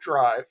warp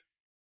drive,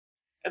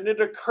 and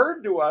it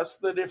occurred to us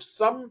that if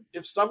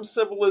some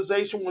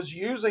civilization was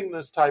using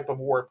this type of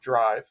warp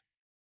drive,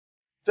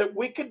 that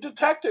we could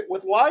detect it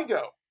with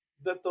LIGO,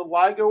 that the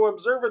LIGO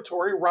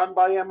Observatory run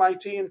by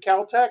MIT and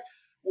Caltech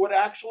would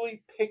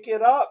actually pick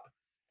it up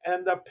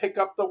and pick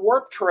up the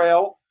warp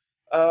trail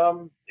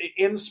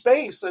in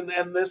space. And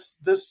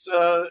this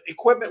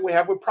equipment we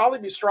have would probably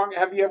be strong.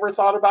 Have you ever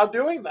thought about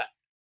doing that?"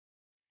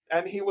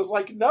 And he was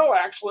like, "No,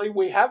 actually,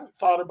 we haven't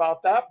thought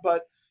about that,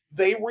 but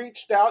they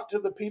reached out to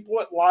the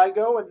people at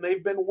LIGO, and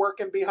they've been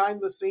working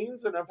behind the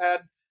scenes and have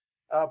had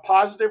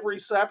positive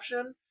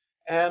reception.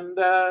 And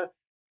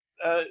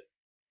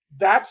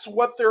that's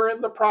what they're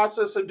in the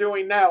process of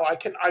doing now. I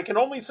can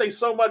only say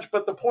so much,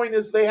 but the point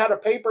is they had a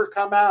paper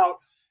come out,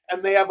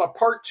 and they have a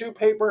part 2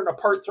 paper and a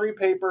part 3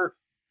 paper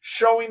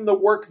showing the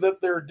work that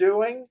they're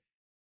doing.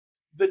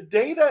 The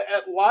data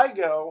at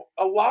LIGO,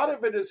 a lot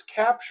of it is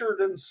captured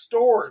and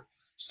stored.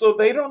 So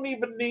they don't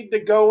even need to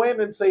go in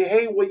and say,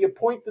 "Hey, will you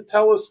point the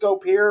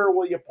telescope here or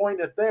will you point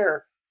it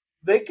there?"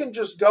 They can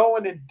just go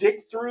in and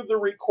dig through the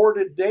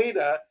recorded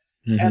data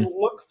and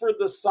look for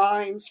the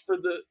signs, for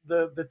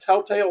the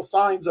telltale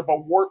signs of a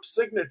warp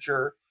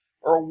signature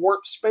or a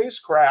warp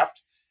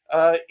spacecraft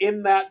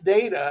in that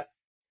data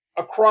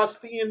across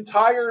the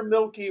entire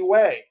Milky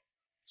Way.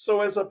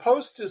 So as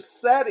opposed to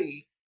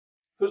SETI,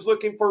 who's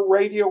looking for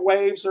radio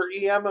waves or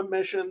EM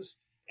emissions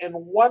in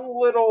one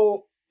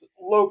little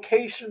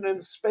location in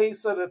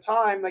space at a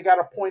time, they got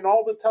to point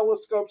all the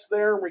telescopes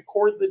there and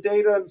record the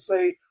data and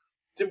say,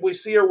 "Did we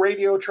see a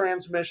radio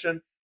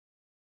transmission?"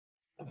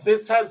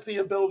 This has the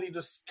ability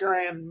to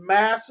scan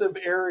massive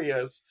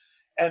areas,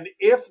 and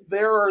if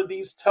there are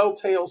these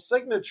telltale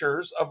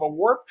signatures of a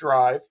warp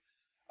drive,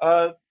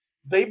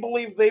 they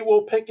believe they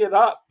will pick it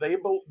up.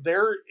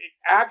 They're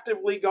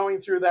actively going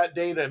through that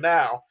data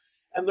now.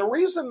 And the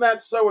reason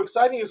that's so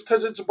exciting is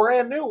because it's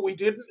brand new. We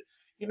didn't,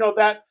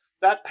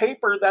 that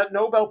paper, that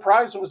Nobel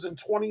Prize was in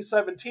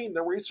 2017.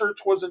 The research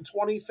was in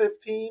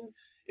 2015.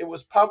 It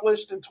was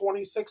published in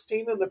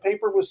 2016, and the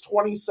paper was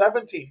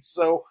 2017.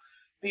 So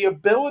the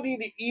ability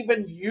to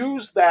even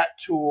use that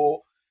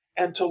tool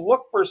and to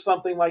look for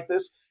something like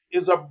this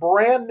is a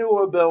brand new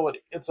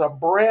ability. It's a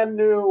brand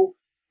new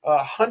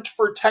hunt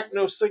for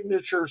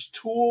technosignatures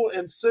tool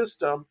and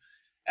system.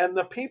 And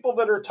the people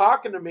that are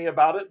talking to me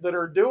about it, that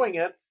are doing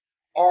it,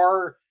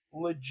 are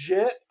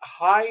legit,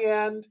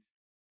 high-end,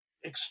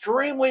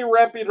 extremely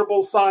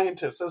reputable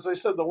scientists. As I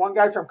said, the one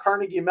guy from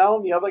Carnegie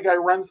Mellon, the other guy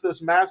runs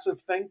this massive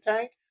think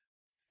tank.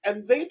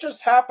 And they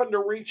just happened to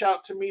reach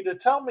out to me to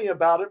tell me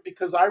about it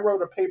because I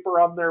wrote a paper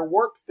on their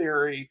warp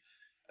theory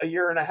a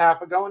year and a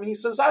half ago. And he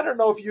says, "I don't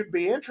know if you'd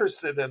be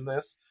interested in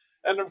this."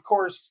 And of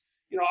course,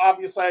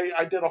 obviously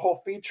I did a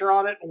whole feature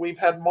on it, and we've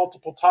had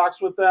multiple talks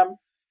with them.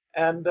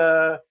 And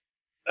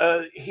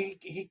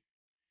he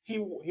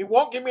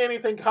won't give me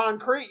anything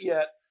concrete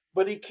yet,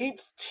 but he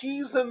keeps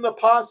teasing the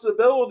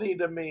possibility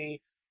to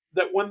me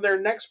that when their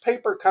next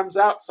paper comes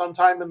out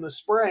sometime in the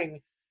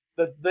spring,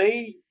 that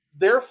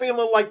they're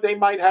feeling like they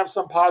might have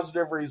some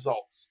positive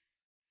results.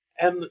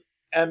 And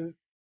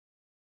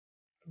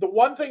the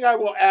one thing I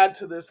will add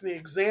to this, and the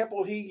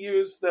example he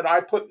used that I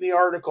put in the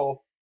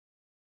article,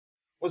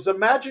 was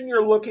imagine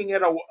you're looking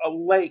at a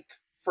lake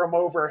from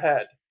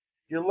overhead.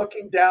 You're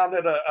looking down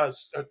at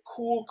a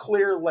cool,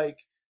 clear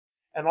lake,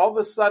 and all of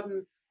a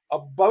sudden a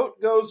boat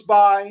goes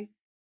by,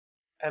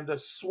 and a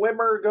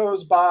swimmer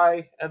goes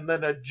by, and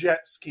then a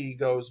jet ski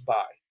goes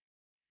by.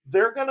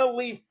 They're going to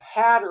leave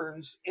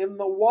patterns in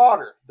the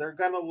water. They're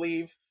going to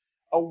leave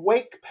a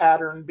wake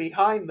pattern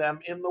behind them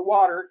in the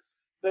water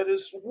that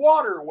is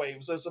water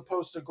waves as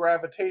opposed to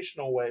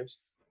gravitational waves.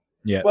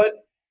 Yeah.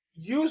 But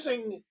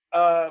using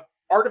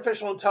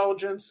artificial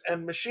intelligence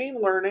and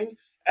machine learning,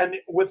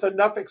 and with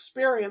enough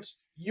experience,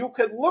 you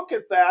could look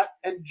at that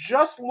and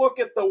just look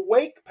at the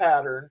wake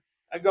pattern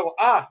and go,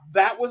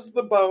 that was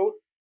the boat,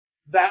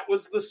 that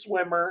was the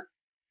swimmer,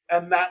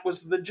 and that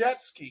was the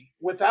jet ski,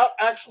 without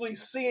actually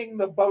seeing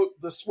the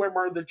boat, the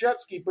swimmer, the jet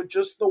ski, but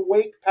just the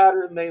wake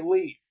pattern they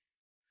leave.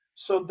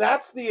 So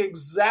that's the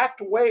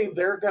exact way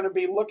they're going to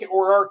be looking,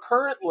 or are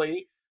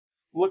currently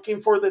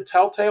looking, for the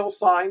telltale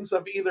signs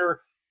of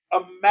either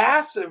a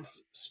massive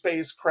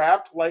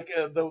spacecraft, like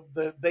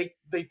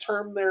they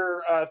term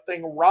their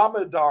thing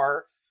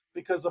Ramadar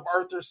because of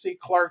Arthur C.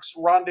 Clarke's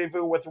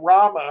Rendezvous with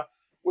Rama,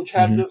 which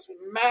had this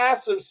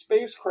massive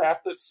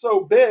spacecraft that's so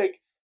big,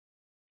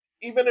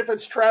 even if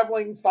it's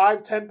traveling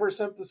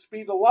 5-10% the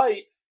speed of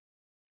light,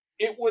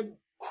 it would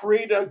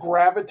create a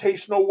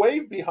gravitational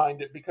wave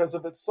behind it because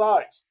of its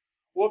size.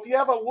 Well, if you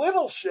have a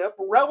little ship,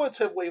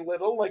 relatively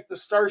little, like the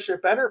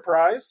Starship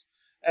Enterprise,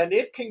 and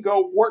it can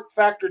go warp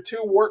factor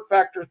 2, warp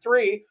factor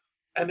 3,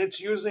 and it's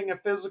using a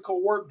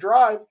physical warp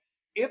drive,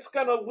 it's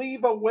going to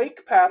leave a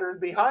wake pattern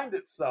behind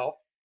itself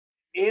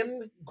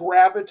in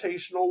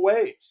gravitational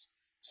waves.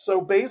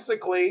 So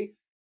basically,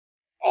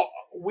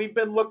 we've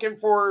been looking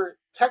for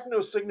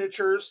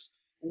technosignatures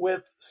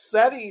with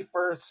SETI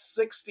for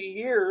 60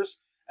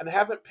 years and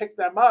haven't picked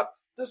them up.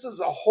 This is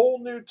a whole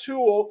new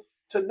tool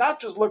to not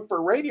just look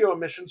for radio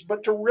emissions,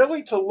 but to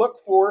really to look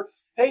for,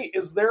 hey,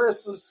 is there a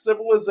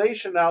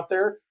civilization out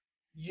there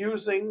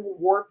using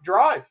warp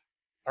drive?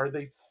 Are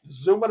they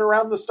zooming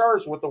around the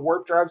stars with the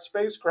warp drive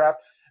spacecraft?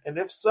 And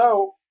if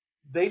so,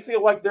 they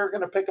feel like they're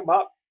going to pick them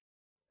up.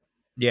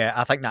 Yeah,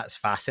 I think that's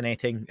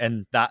fascinating,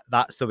 and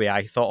that's the way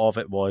I thought of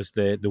it, was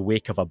the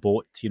wake of a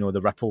boat. You know,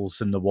 the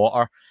ripples in the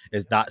water,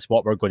 is that's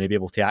what we're going to be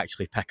able to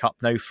actually pick up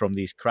now from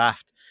these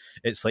craft.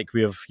 It's like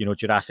we have, you know,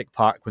 Jurassic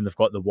Park when they've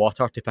got the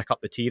water to pick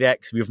up the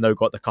T-Rex. We've now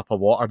got the cup of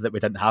water that we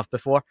didn't have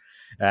before.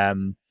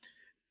 And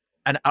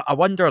I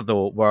wonder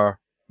though,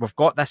 we've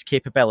got this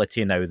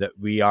capability now that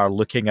we are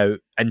looking out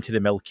into the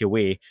Milky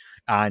Way,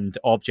 and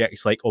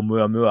objects like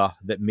Oumuamua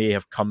that may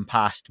have come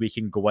past, we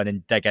can go in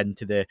and dig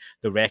into the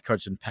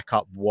records and pick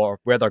up where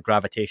there are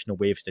gravitational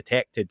waves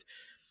detected.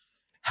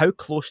 How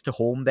close to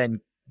home then,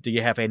 do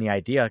you have any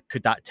idea,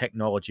 could that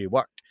technology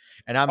work?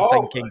 And I'm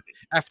thinking,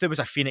 if there was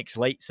a Phoenix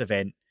Lights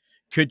event,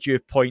 could you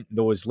point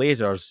those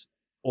lasers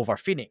over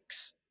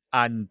Phoenix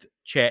and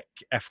check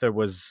if there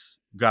was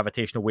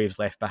gravitational waves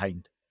left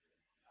behind?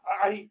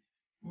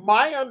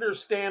 My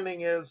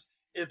understanding is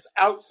it's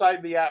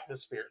outside the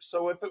atmosphere.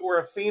 So if it were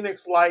a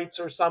Phoenix Lights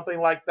or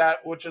something like that,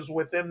 which is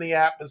within the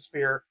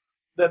atmosphere,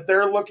 that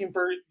they're looking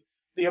for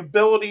the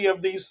ability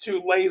of these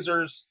two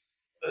lasers.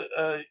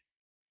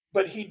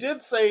 But he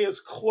did say as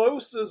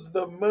close as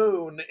the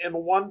moon in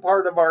one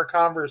part of our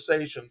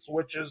conversations,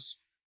 which is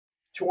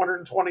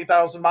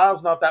 220,000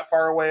 miles, not that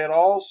far away at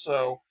all.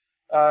 So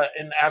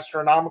in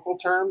astronomical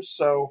terms.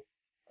 So,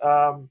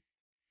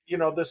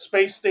 the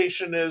space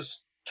station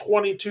is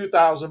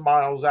 22,000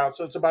 miles out.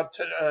 So it's about,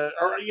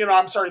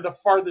 the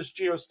farthest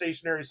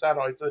geostationary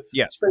satellite.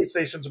 Space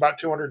station's about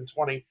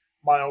 220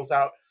 miles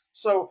out.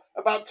 So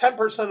about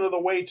 10% of the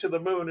way to the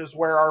moon is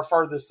where our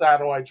farthest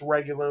satellites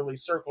regularly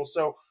circle.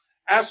 So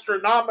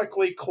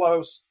astronomically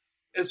close.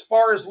 As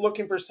far as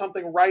looking for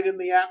something right in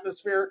the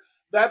atmosphere,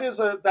 that's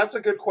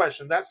a good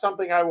question. That's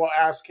something I will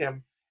ask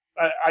him.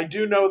 I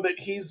do know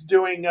that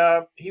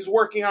he's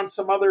working on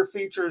some other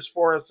features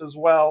for us as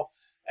well,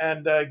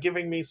 and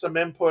giving me some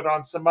input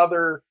on some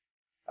other.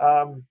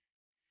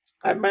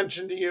 I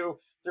mentioned to you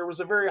there was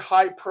a very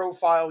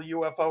high-profile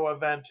UFO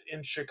event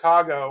in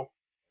Chicago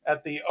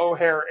at the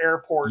O'Hare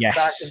Airport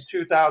back in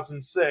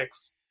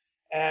 2006,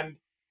 and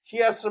he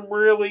has some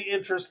really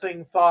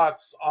interesting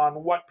thoughts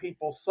on what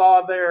people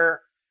saw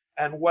there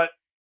and what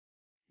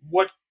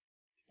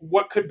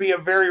could be a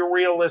very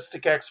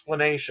realistic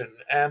explanation.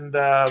 And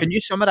can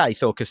you summarize,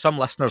 though, because some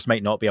listeners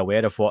might not be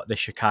aware of what the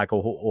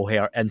Chicago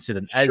O'Hare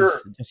incident is? Sure.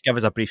 Just give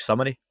us a brief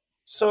summary.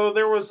 So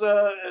there was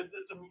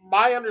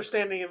my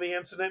understanding of the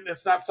incident.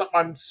 It's not something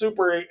I'm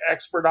super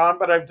expert on,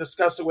 but I've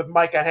discussed it with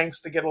Micah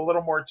Hanks to get a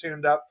little more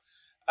tuned up.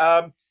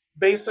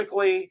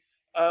 Basically,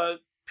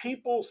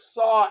 people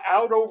saw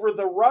out over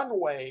the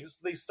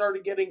runways. They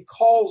started getting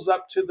calls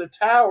up to the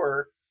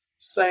tower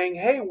saying,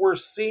 "Hey, we're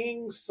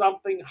seeing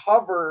something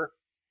hover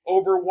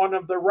over one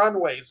of the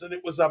runways," and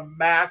it was a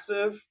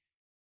massive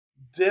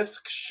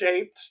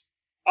disc-shaped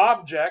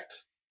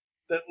object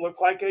that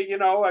looked like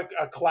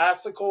a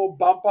classical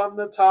bump on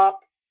the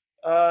top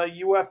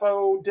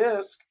UFO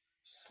disc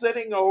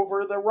sitting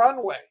over the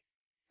runway.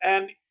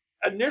 And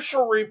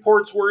initial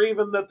reports were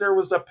even that there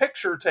was a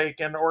picture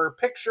taken or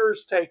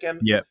pictures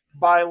taken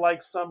by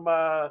like some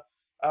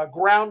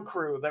ground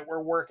crew that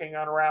were working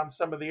on around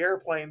some of the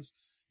airplanes.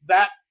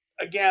 That,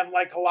 again,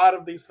 like a lot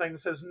of these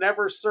things, has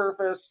never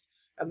surfaced,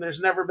 and there's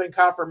never been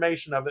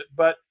confirmation of it.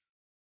 But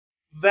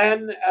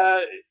then,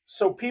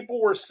 so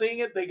people were seeing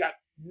it. They got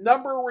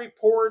number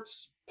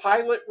reports,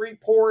 pilot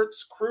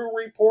reports, crew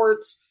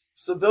reports,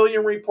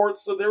 civilian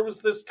reports. So there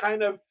was this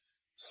kind of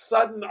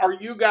sudden, are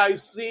you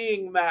guys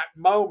seeing that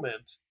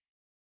moment?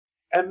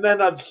 And then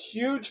a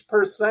huge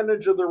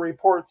percentage of the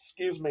reports,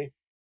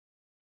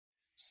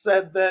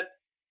 said that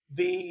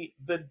the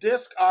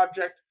disc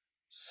object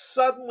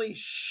suddenly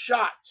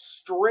shot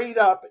straight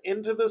up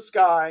into the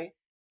sky,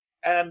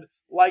 and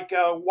like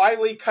a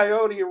Wile E.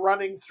 Coyote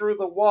running through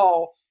the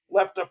wall,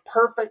 left a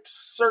perfect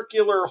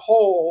circular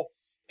hole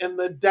in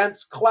the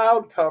dense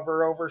cloud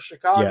cover over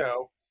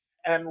Chicago,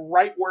 and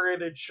right where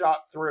it had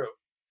shot through.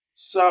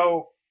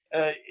 So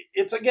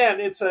it's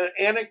an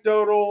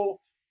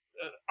anecdotal,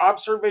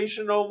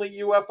 observation-only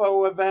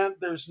UFO event.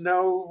 There's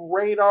no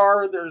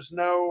radar. There's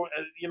no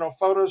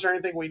photos or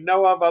anything we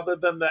know of other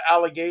than the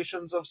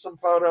allegations of some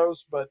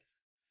photos. But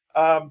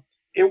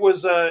it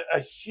was a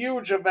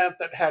huge event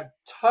that had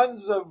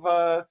tons of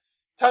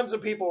tons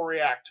of people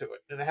react to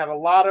it, and it had a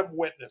lot of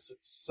witnesses.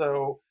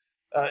 So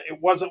it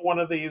wasn't one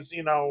of these,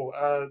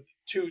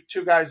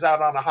 two guys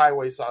out on a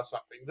highway saw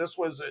something. This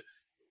was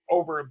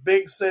over a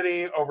big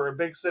city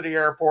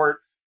airport,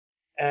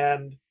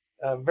 and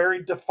a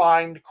very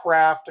defined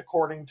craft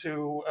according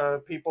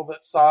to people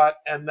that saw it.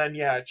 And then,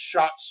 it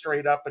shot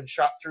straight up and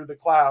shot through the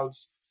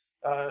clouds,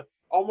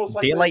 almost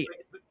like daylight.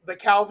 The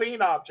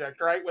Calvin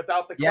object, right?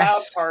 Without the cloud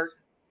Yes. part.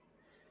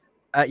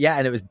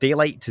 And it was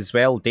daylight as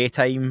well,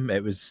 daytime.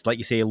 It was, like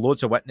you say,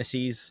 loads of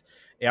witnesses.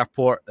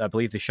 Airport, I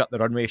believe they shut the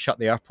runway, shut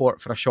the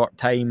airport for a short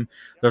time.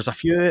 There's a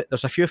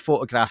few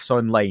photographs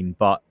online,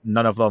 but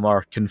none of them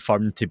are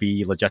confirmed to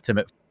be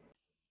legitimate.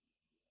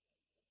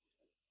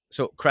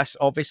 So, Chris,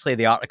 obviously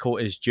the article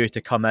is due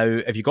to come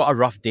out. Have you got a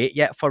rough date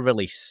yet for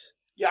release?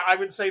 Yeah, I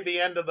would say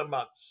the end of the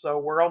month. So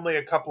we're only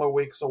a couple of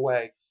weeks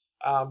away.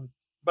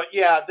 But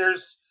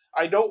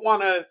I don't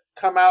want to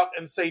come out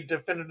and say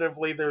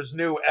definitively there's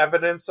new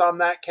evidence on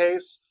that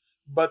case,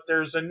 but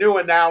there's a new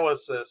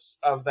analysis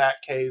of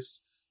that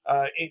case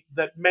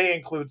that may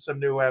include some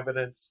new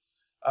evidence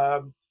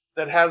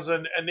that has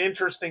an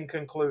interesting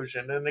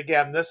conclusion. And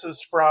again, this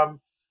is from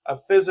a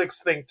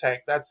physics think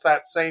tank. That's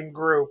that same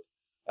group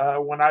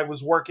when I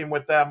was working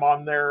with them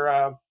on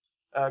their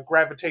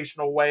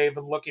gravitational wave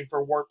and looking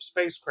for warp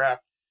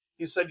spacecraft.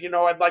 He said,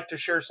 I'd like to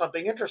share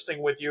something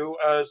interesting with you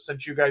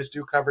since you guys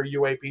do cover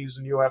UAPs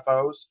and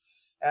UFOs.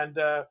 And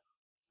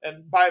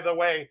by the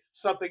way,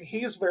 something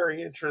he's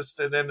very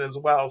interested in as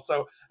well.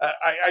 So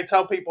I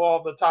tell people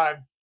all the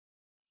time,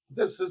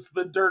 this is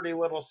the dirty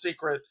little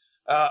secret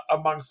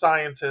among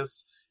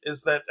scientists,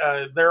 is that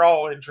they're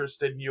all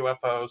interested in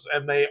UFOs.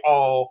 And the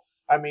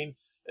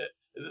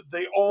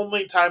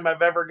only time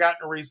I've ever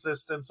gotten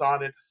resistance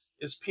on it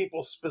is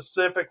people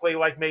specifically,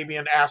 like maybe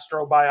an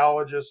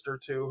astrobiologist or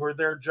two, who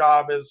their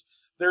job is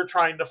they're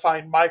trying to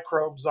find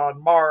microbes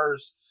on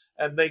Mars,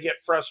 and they get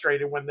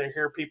frustrated when they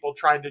hear people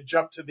trying to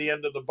jump to the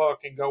end of the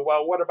book and go,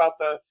 well, what about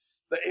the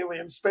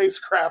alien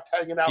spacecraft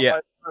hanging out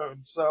by the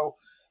moon? So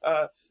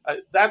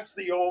that's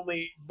the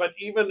only, but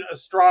even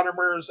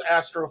astronomers,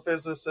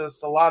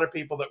 astrophysicists, a lot of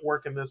people that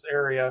work in this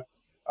area,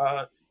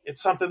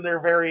 it's something they're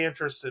very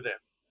interested in.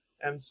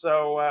 And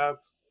so,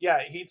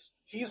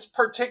 he's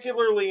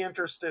particularly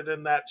interested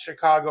in that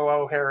Chicago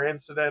O'Hare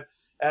incident,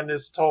 and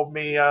has told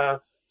me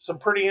some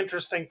pretty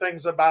interesting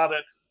things about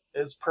it,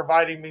 is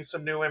providing me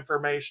some new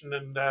information.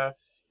 And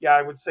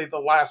I would say the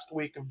last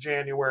week of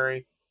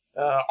January,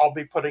 I'll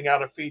be putting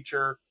out a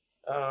feature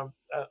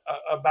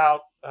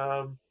about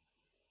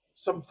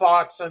some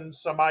thoughts and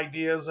some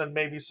ideas and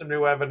maybe some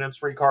new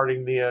evidence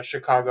regarding the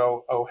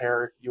Chicago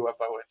O'Hare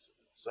UFO incident.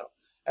 So,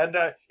 and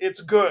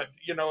it's good.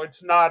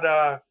 It's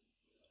not...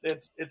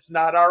 It's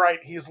not all right.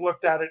 He's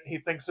looked at it and he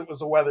thinks it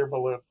was a weather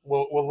balloon.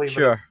 We'll leave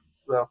it.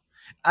 So,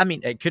 I mean,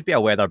 it could be a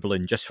weather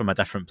balloon just from a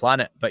different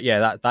planet, but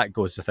that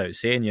goes without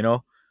saying,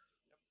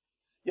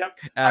 Yep.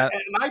 And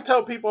I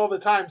tell people all the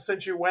time,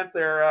 since you went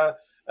there,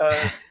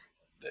 I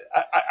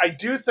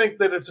do think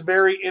that it's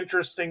very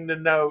interesting to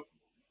note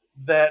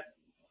that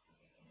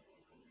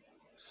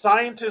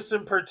scientists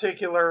in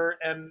particular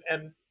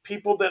and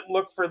people that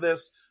look for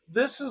this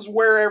is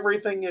where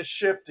everything is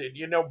shifted.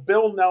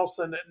 Bill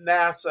Nelson at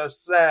NASA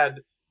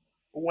said,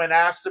 when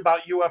asked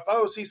about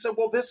UFOs, he said,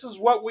 well, this is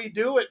what we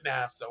do at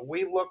NASA.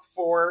 We look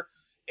for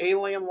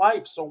alien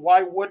life. So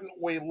why wouldn't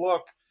we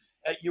look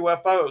at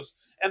UFOs?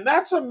 And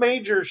that's a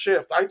major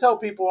shift. I tell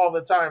people all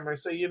the time, I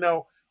say,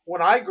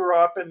 when I grew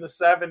up in the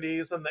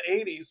 70s and the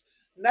 80s,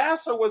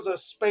 NASA was a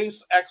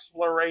space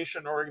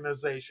exploration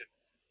organization.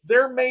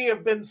 There may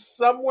have been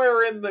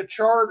somewhere in the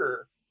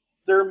charter,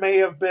 there may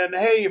have been,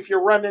 hey, if you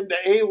run into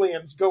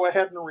aliens, go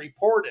ahead and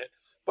report it.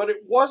 But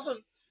it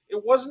wasn't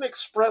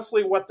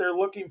expressly what they're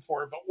looking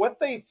for. But what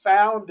they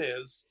found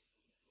is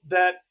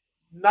that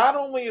not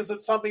only is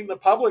it something the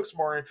public's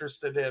more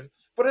interested in,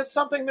 but it's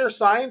something their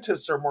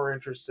scientists are more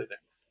interested in.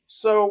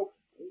 So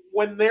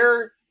when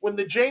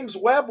the James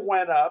Webb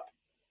went up,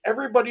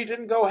 everybody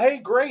didn't go, hey,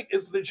 great,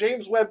 is the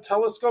James Webb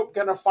Telescope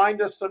going to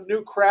find us some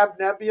new Crab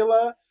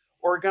Nebula,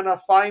 or going to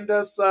find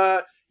us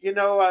a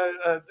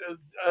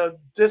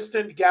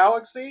distant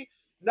galaxy?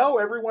 No,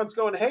 everyone's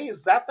going, hey,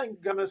 is that thing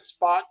going to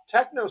spot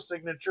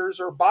technosignatures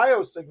or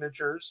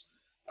biosignatures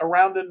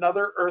around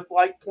another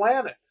Earth-like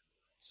planet?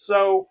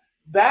 So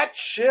that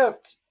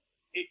shift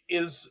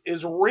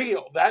is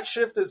real. That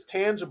shift is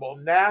tangible.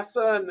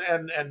 NASA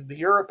and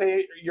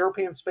the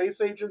European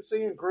Space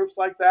Agency and groups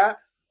like that,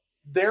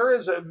 there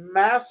is a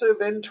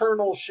massive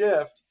internal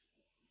shift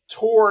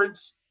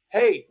towards,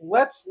 hey,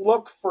 let's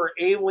look for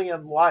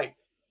alien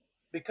life.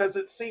 Because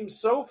it seems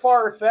so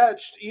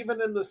far-fetched,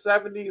 even in the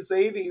 70s,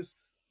 80s,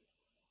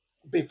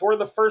 before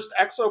the first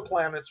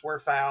exoplanets were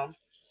found.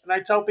 And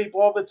I tell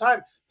people all the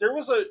time, there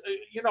was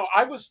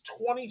I was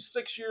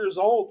 26 years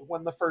old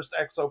when the first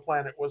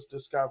exoplanet was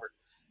discovered.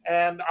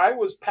 And I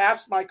was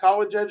past my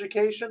college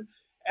education.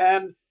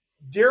 And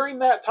during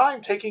that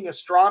time, taking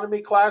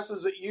astronomy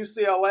classes at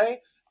UCLA,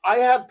 I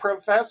had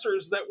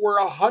professors that were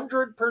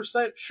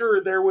 100%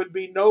 sure there would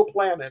be no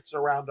planets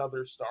around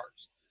other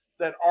stars.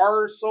 that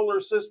our solar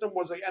system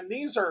was, and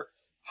these are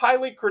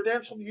highly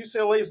credentialed.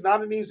 UCLA is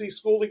not an easy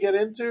school to get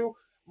into,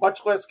 much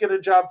less get a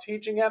job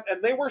teaching at.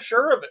 And they were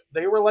sure of it.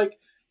 They were like,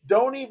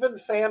 don't even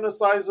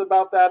fantasize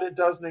about that. It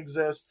doesn't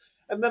exist.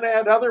 And then I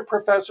had other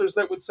professors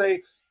that would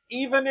say,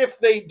 even if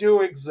they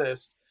do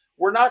exist,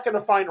 we're not going to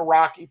find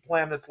rocky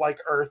planets like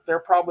Earth. They're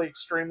probably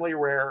extremely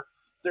rare.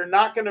 They're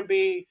not going to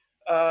be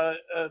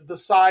the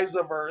size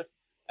of Earth,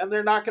 and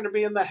they're not going to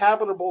be in the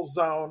habitable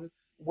zone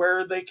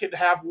where they could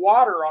have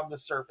water on the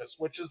surface,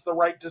 which is the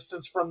right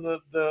distance from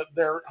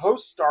their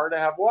host star to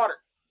have water.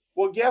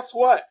 Well, guess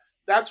what?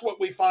 That's what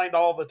we find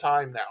all the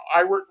time now.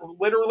 I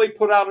literally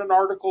put out an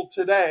article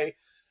today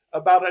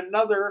about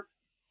another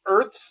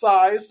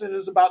Earth-sized, and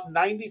is about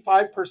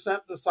 95%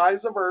 the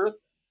size of Earth,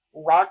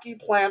 rocky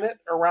planet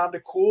around a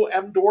cool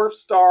M-dwarf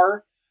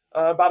star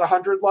about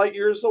 100 light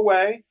years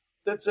away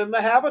that's in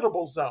the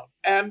habitable zone.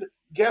 And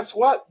guess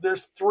what?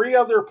 There's 3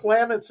 other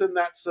planets in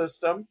that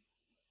system.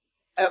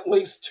 At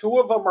least 2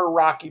 of them are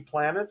rocky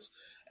planets,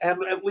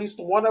 and at least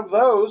one of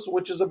those,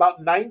 which is about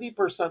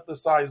 90% the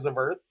size of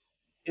Earth,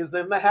 is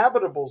in the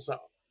habitable zone.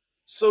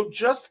 So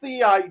just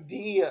the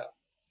idea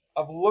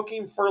of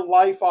looking for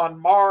life on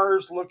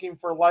Mars, looking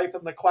for life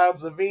in the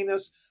clouds of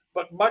Venus,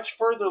 but much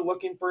further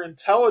looking for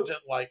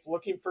intelligent life,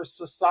 looking for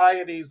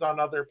societies on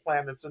other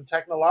planets and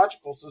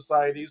technological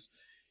societies,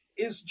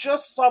 is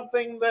just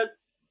something that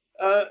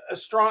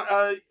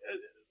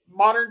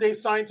modern day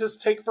scientists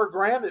take for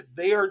granted.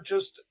 They are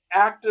just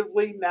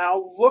actively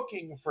now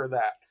looking for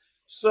that.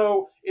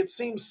 So it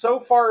seems so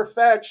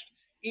far-fetched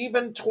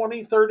even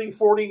 20, 30,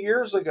 40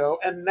 years ago,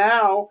 and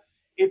now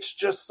it's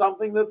just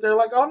something that they're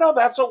like, oh no,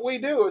 that's what we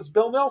do. As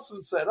Bill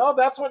Nelson said, oh,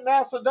 that's what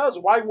NASA does.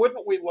 Why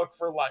wouldn't we look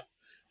for life?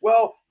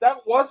 Well, that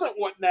wasn't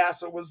what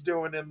NASA was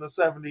doing in the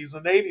 70s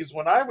and 80s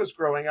when I was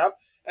growing up,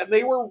 and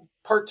they were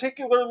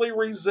particularly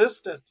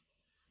resistant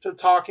to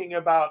talking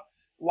about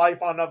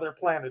life on other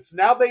planets.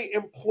 Now they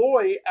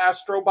employ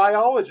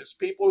astrobiologists,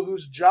 people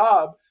whose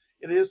job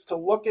it is to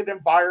look at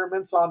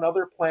environments on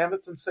other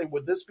planets and say,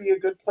 would this be a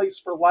good place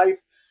for life,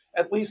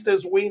 at least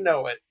as we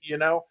know it, you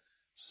know?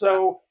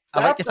 So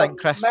that's a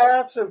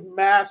massive,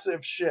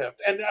 massive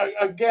shift. And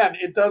again,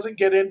 it doesn't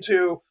get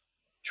into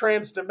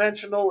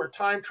transdimensional or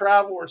time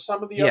travel or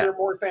some of the other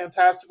more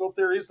fantastical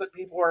theories that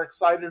people are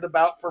excited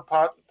about for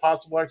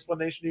possible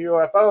explanation of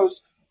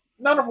UFOs,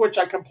 none of which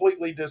I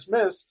completely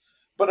dismiss.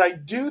 But I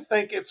do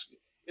think it's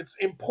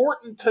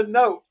important to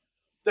note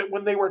that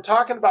when they were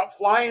talking about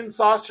flying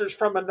saucers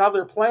from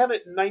another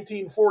planet in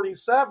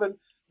 1947,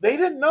 they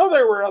didn't know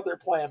there were other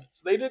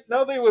planets. They didn't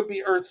know they would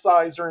be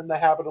Earth-size or in the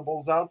habitable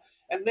zone,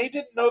 and they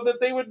didn't know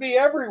that they would be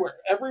everywhere.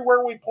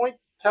 Everywhere we point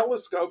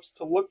telescopes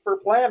to look for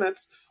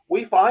planets,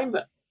 we find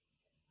them.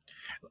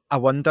 I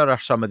wonder are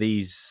some of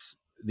these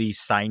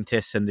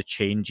scientists and the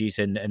changes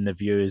in the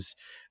views,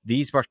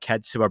 these were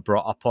kids who were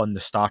brought up on the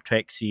Star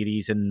Trek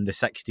series in the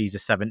 60s, the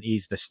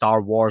 70s, the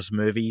Star Wars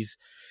movies,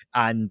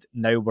 and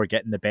now we're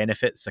getting the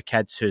benefits of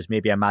kids whose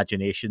maybe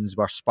imaginations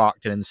were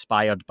sparked and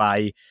inspired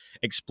by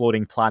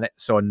exploring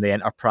planets on the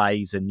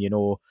Enterprise, and, you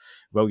know,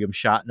 William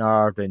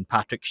Shatner and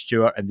Patrick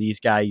Stewart and these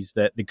guys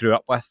that they grew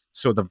up with,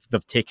 so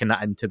they've taken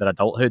that into their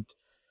adulthood.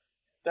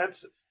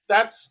 That's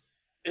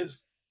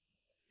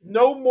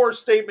no more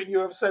statement you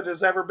have said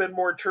has ever been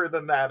more true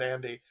than that,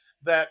 Andy.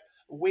 That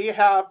we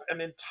have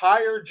an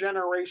entire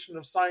generation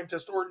of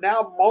scientists, or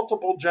now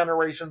multiple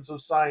generations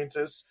of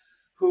scientists,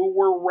 who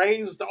were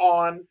raised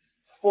on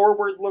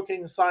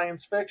forward-looking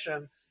science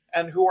fiction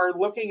and who are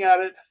looking at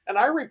it, and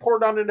I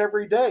report on it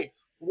every day.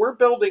 We're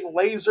building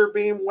laser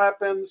beam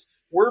weapons.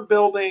 We're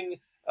building,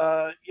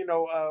 all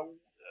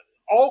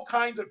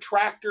kinds of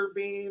tractor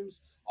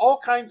beams, all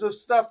kinds of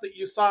stuff that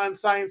you saw in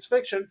science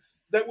fiction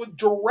that would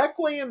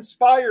directly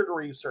inspired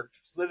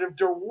researchers,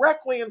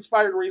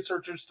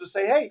 to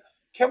say, hey,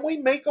 can we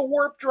make a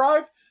warp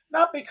drive?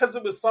 Not because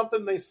it was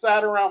something they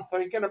sat around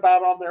thinking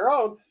about on their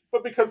own,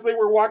 but because they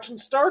were watching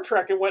Star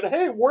Trek and went,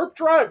 hey, warp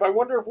drive, I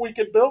wonder if we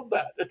could build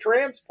that. A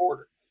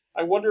transporter,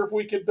 I wonder if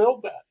we could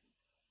build that.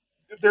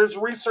 There's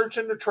research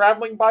into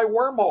traveling by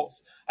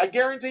wormholes. I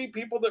guarantee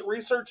people that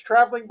research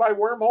traveling by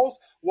wormholes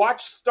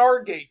watch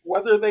Stargate,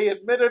 whether they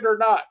admit it or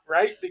not,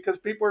 right? Because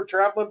people are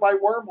traveling by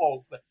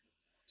wormholes there.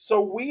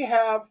 So we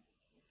have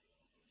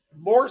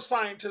more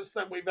scientists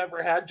than we've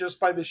ever had just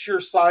by the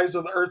sheer size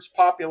of the Earth's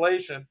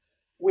population.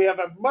 We have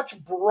a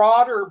much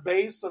broader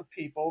base of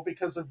people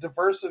because of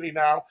diversity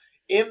now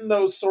in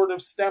those sort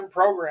of STEM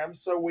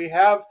programs. So we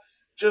have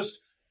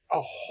just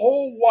a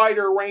whole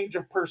wider range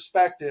of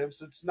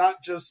perspectives. It's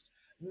not just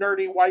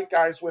nerdy white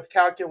guys with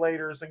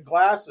calculators and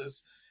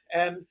glasses.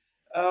 And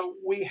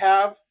we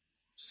have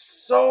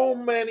so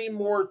many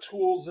more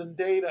tools and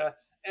data.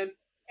 And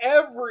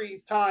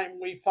every time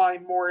we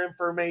find more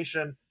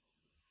information,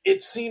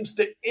 it seems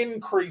to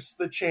increase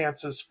the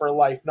chances for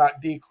life,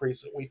 not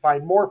decrease it. We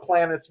find more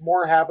planets,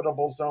 more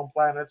habitable zone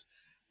planets.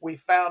 We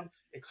found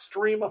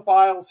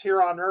extremophiles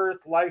here on Earth,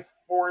 life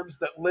forms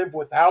that live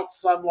without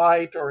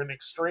sunlight or in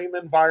extreme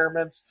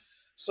environments.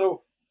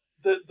 So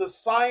the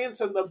science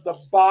and the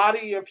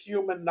body of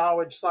human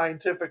knowledge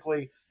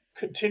scientifically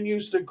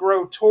continues to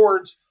grow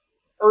towards,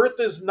 Earth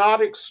is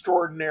not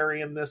extraordinary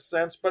in this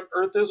sense, but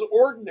Earth is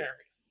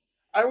ordinary.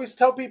 I always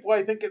tell people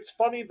I think it's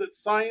funny that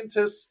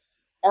scientists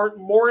aren't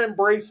more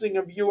embracing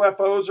of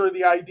UFOs or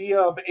the idea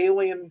of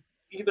alien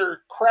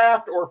either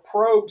craft or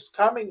probes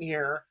coming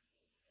here,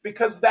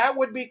 because that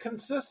would be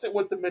consistent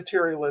with the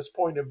materialist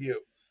point of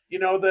view.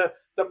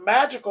 The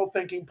magical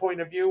thinking point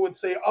of view would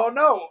say, oh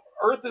no,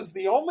 Earth is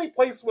the only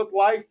place with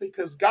life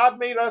because God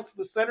made us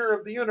the center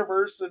of the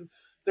universe and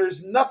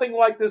there's nothing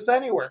like this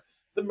anywhere.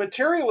 The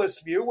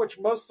materialist view, which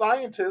most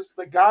scientists,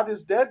 the God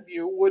is dead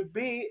view, would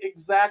be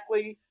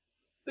exactly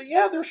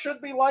there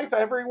should be life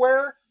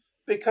everywhere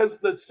because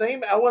the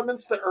same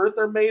elements that Earth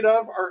are made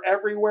of are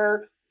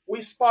everywhere.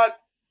 We spot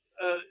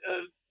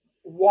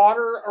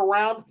water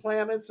around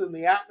planets in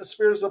the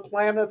atmospheres of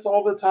planets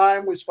all the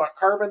time. We spot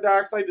carbon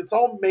dioxide. It's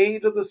all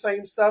made of the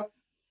same stuff.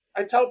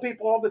 I tell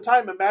people all the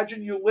time,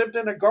 imagine you lived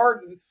in a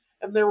garden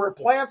and there were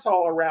plants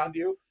all around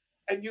you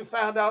and you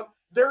found out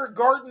there are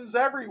gardens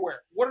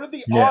everywhere. What are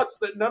the odds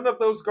that none of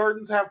those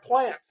gardens have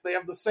plants? They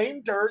have the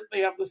same dirt, they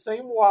have the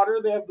same water,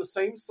 they have the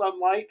same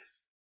sunlight.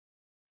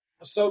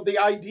 So the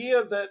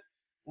idea that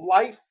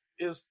life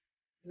is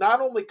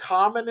not only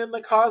common in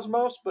the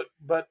cosmos,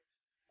 but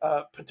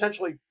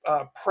potentially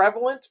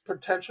prevalent,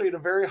 potentially at a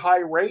very high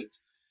rate,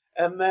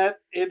 and that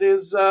it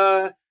is,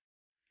 on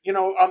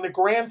the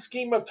grand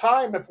scheme of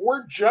time, if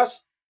we're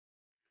just,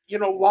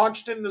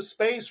 launched into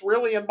space,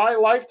 really in my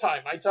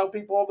lifetime, I tell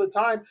people all the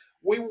time,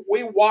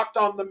 we walked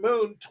on the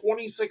moon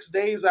 26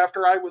 days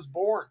after I was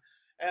born,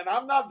 and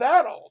I'm not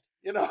that old.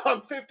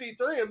 I'm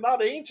 53. I'm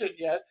not ancient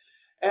yet.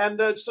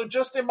 And so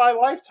just in my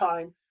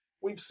lifetime,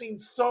 we've seen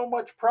so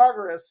much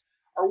progress.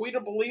 Are we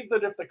to believe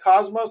that if the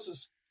cosmos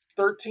is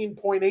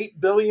 13.8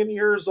 billion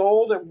years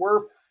old and we're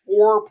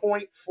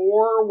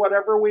 4.4,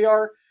 whatever we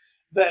are,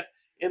 that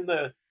in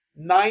the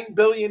 9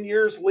 billion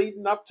years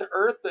leading up to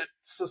Earth, that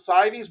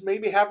societies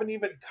maybe haven't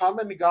even come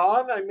and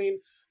gone? I mean,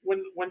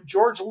 when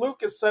George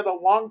Lucas said a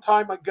long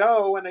time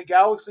ago in a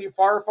galaxy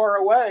far, far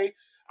away,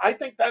 I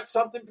think that's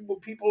something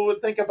people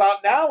would think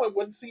about now. It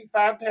wouldn't seem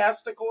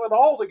fantastical at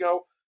all to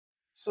go,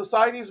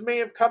 societies may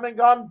have come and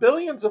gone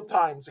billions of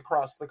times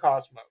across the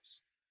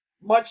cosmos,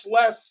 much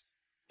less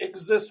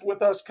exist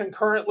with us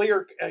concurrently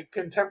or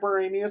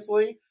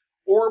contemporaneously,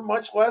 or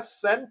much less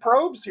send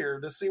probes here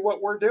to see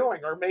what we're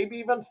doing, or maybe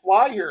even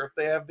fly here if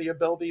they have the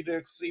ability to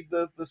exceed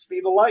the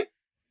speed of light.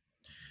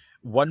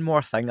 One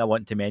more thing I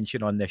want to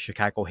mention on the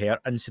Chicago Hare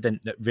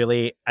incident that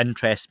really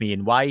interests me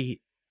and why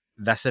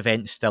this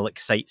event still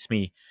excites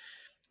me.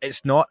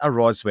 It's not a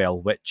Roswell,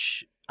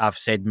 which I've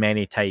said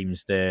many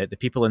times, the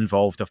people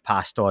involved have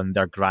passed on,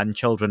 their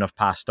grandchildren have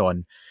passed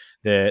on,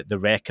 the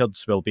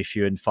records will be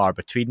few and far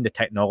between, the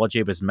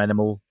technology was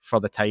minimal for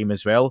the time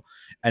as well,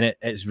 and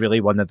it's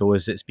really one of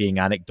those that's being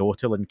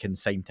anecdotal and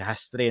consigned to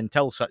history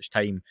until such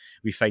time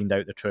we find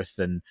out the truth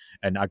and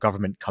a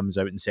government comes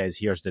out and says,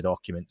 here's the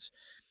documents.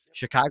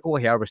 Chicago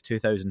Hare was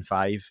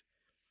 2005.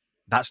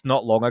 That's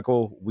not long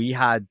ago. We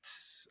had,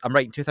 I'm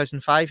right, in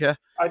 2005, yeah?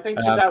 I think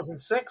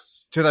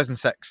 2006.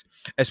 2006.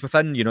 It's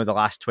within, the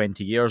last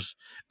 20 years.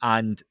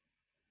 And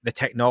the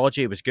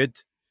technology was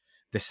good.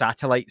 The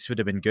satellites would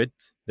have been good.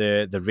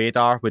 The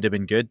radar would have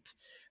been good.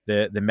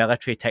 The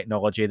military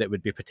technology that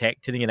would be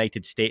protecting the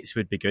United States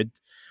would be good.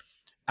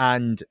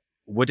 And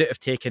would it have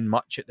taken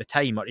much at the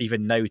time or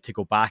even now to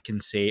go back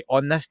and say,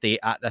 on this date,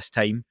 at this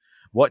time,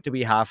 what do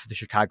we have for the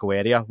Chicago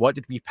area? What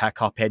did we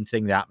pick up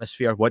entering the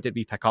atmosphere? What did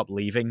we pick up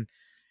leaving?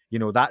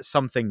 That's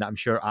something that I'm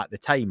sure at the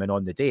time and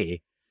on the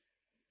day,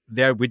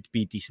 there would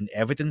be decent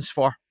evidence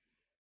for.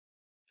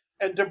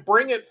 And to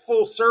bring it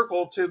full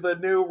circle to the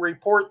new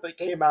report that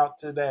came out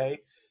today,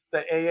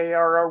 the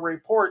AARO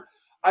report,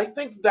 I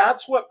think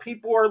that's what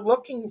people are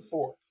looking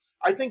for.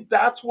 I think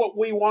that's what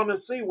we want to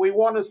see. We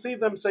want to see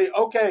them say,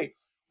 okay,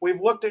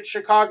 we've looked at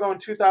Chicago in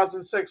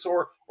 2006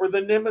 or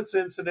the Nimitz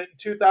incident in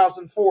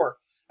 2004.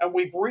 And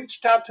we've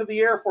reached out to the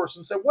Air Force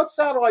and said, what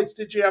satellites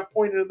did you have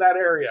pointed in that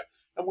area?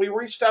 And we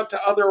reached out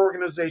to other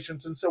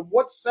organizations and said,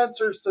 what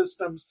sensor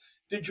systems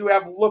did you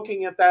have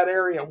looking at that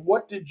area? And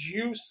what did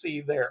you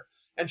see there?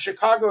 And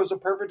Chicago is a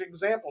perfect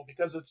example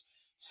because it's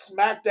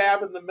smack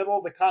dab in the middle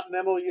of the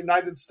continental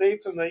United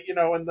States and in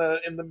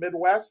the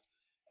Midwest,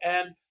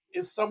 and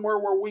is somewhere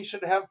where we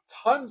should have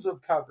tons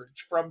of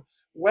coverage, from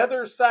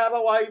weather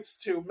satellites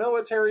to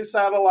military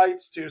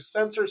satellites to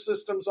sensor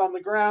systems on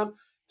the ground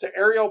to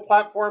aerial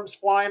platforms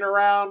flying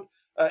around,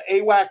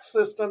 AWACS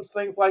systems,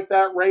 things like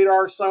that,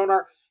 radar,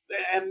 sonar,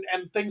 and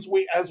things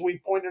as we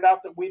pointed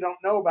out, that we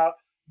don't know about.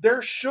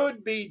 There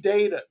should be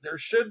data. There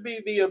should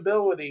be the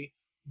ability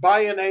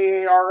by an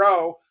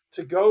AARO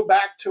to go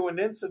back to an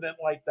incident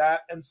like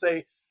that and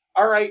say,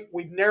 all right,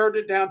 we've narrowed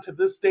it down to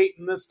this date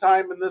and this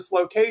time and this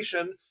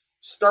location.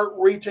 Start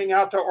reaching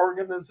out to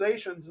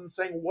organizations and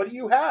saying, what do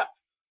you have?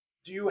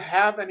 Do you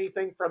have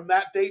anything from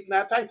that date and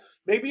that time?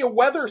 Maybe a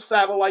weather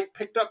satellite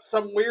picked up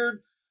some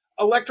weird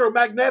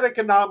electromagnetic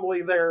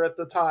anomaly there at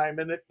the time,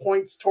 and it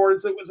points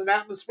towards it was an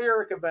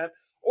atmospheric event.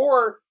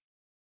 Or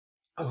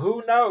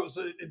who knows?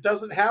 It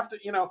doesn't have to,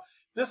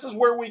 this is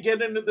where we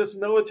get into this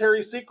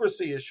military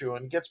secrecy issue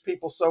and gets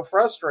people so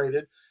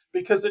frustrated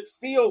because it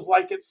feels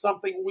like it's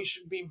something we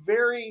should be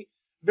very,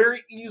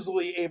 very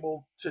easily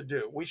able to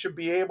do. We should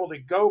be able to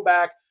go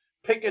back,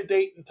 pick a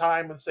date and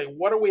time, and say,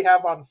 what do we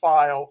have on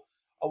file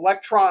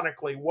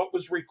electronically? What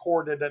was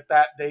recorded at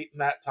that date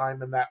and that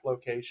time and that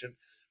location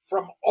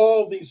from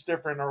all these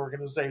different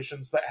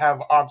organizations that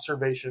have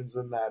observations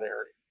in that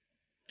area?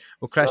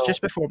 Well, Chris,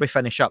 just before we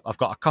finish up, I've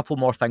got a couple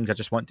more things I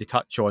just want to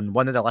touch on.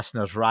 One of the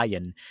listeners,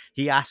 Ryan,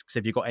 he asks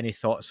if you got any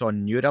thoughts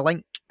on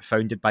Neuralink,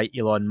 founded by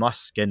Elon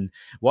Musk, and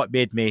what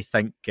made me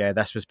think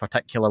this was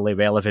particularly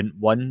relevant.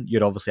 One,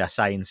 you're obviously a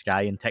science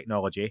guy in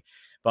technology,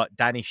 but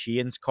Danny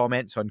Sheehan's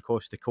comments on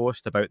Coast to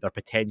Coast about there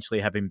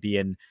potentially having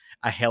been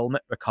a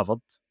helmet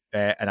recovered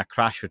in a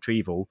crash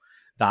retrieval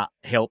that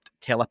helped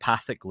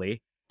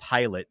telepathically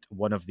pilot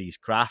one of these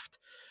craft.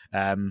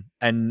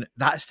 And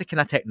that's the kind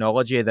of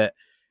technology that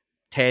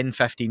 10,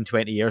 15,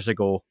 20 years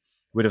ago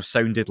would have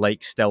sounded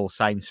like still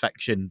science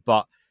fiction,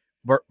 but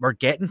we're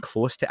getting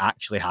close to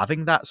actually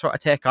having that sort of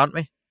tech, aren't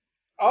we?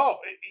 Oh,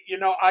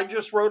 I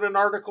just wrote an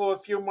article a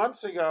few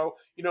months ago.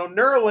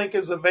 Neuralink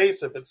is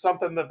evasive. It's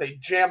something that they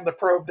jam the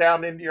probe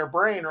down into your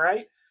brain,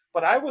 right?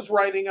 But I was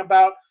writing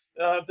about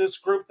this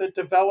group that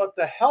developed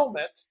a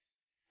helmet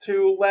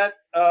to let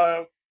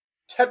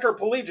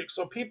tetraplegic,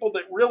 so people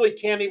that really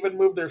can't even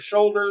move their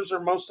shoulders or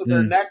most of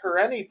their neck or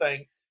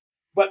anything,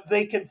 but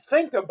they can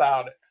think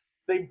about it.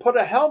 They put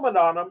a helmet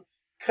on them,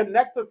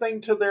 connect the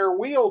thing to their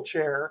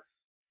wheelchair,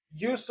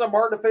 use some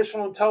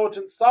artificial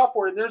intelligence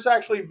software. And there's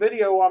actually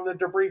video on the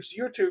Debriefs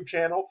YouTube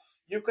channel.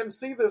 You can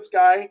see this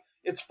guy.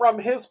 It's from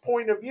his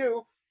point of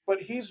view,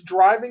 but he's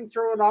driving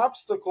through an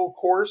obstacle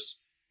course,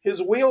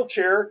 his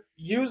wheelchair,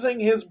 using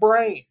his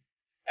brain.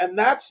 And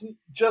that's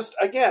just,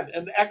 again,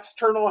 an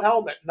external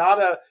helmet,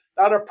 not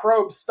a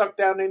probe stuck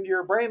down into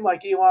your brain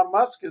like Elon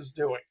Musk is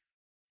doing.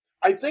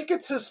 I think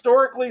it's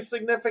historically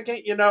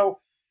significant.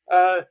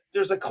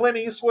 There's a Clint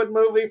Eastwood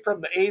movie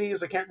from the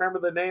 80s. I can't remember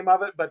the name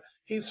of it, but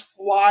he's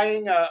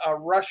flying a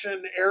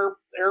Russian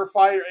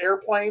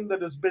airplane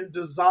that has been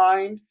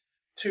designed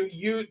to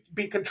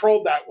be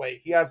controlled that way.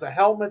 He has a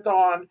helmet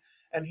on,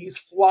 and he's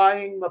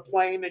flying the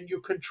plane, and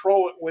you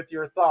control it with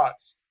your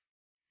thoughts.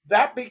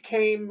 That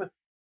became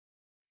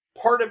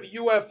part of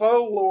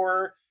UFO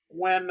lore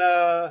when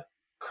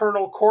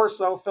Philip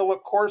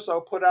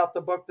Corso, put out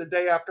the book The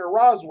Day After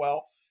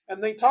Roswell.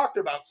 And they talked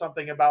about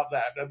something about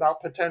that, about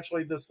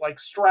potentially this like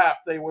strap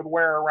they would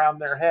wear around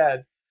their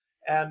head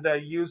and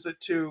use it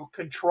to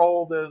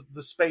control the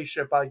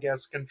spaceship, I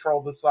guess,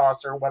 control the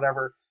saucer,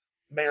 whatever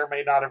may or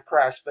may not have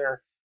crashed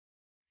there.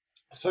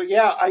 So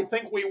yeah, I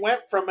think we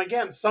went from,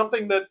 again,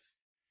 something that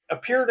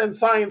appeared in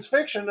science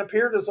fiction,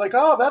 appeared as like,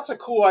 oh, that's a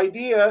cool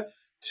idea,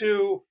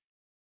 to,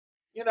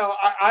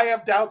 I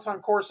have doubts on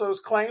Corso's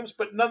claims,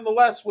 but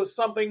nonetheless was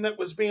something that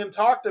was being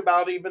talked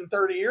about even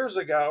 30 years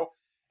ago.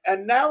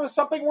 And now is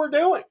something we're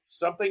doing,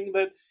 something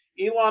that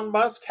Elon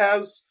Musk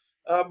has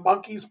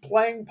monkeys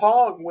playing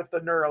Pong with the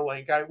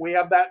Neuralink. We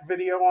have that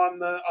video on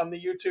the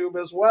YouTube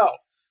as well.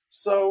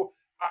 So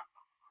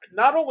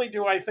not only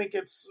do I think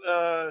it's,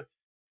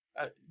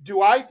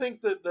 do I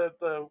think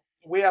that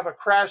we have a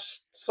crash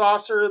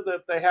saucer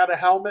that they had a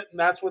helmet and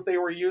that's what they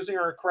were using,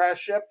 or a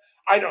crash ship?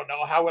 I don't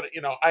know how it,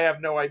 I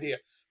have no idea.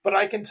 But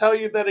I can tell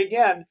you that,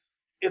 again,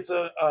 it's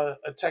a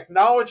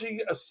technology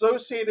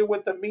associated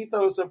with the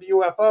mythos of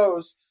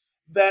UFOs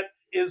that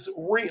is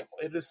real.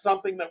 It is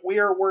something that we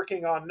are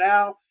working on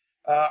now.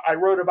 I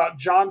wrote about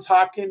Johns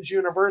Hopkins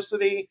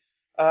University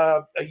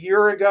a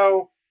year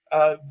ago.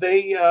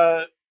 They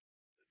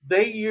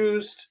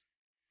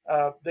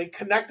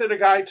connected a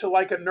guy to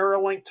like a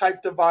Neuralink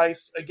type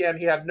device. Again,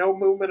 he had no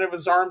movement of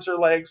his arms or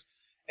legs,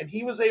 and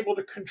he was able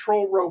to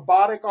control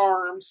robotic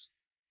arms,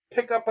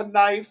 pick up a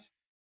knife,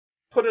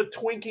 put a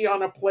Twinkie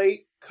on a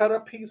plate, cut a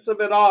piece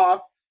of it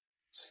off,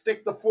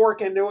 stick the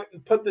fork into it,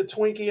 and put the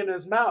Twinkie in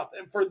his mouth.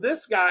 And for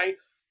this guy,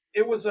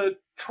 it was a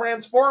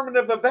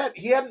transformative event.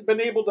 He hadn't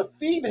been able to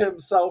feed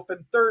himself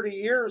in 30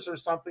 years or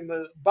something,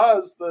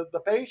 Buzz,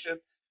 the patient.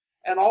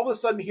 And all of a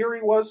sudden, here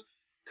he was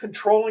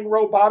controlling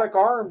robotic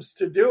arms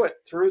to do it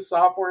through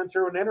software and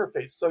through an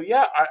interface. So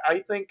yeah, I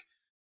think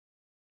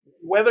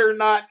whether or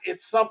not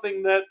it's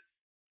something that,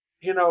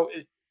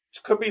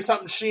 it could be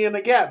something Sheehan,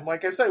 again,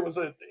 like I said, it was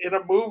in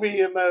a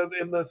movie in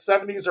the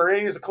 70s or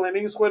 80s, a Clint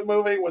Eastwood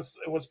movie, it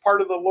was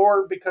part of the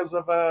lore because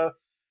of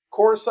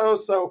Corso.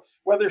 So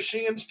whether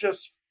Sheehan's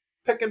just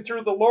picking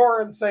through the lore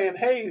and saying,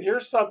 hey,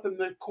 here's something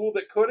that cool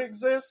that could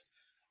exist,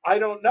 I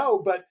don't know.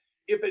 But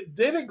if it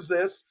did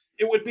exist,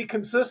 it would be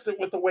consistent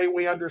with the way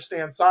we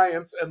understand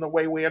science and the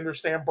way we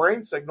understand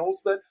brain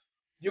signals, that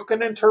you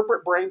can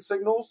interpret brain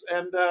signals.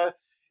 And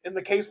in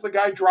the case of the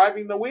guy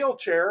driving the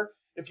wheelchair,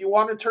 if you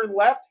want to turn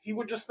left, he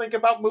would just think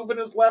about moving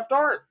his left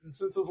arm. And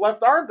since his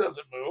left arm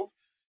doesn't move,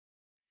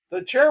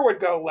 the chair would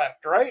go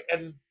left, right?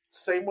 And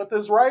same with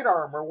his right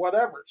arm or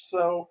whatever.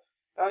 So,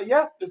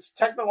 yeah, it's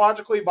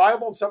technologically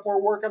viable and something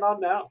we're working on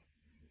now.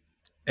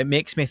 It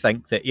makes me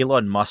think that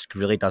Elon Musk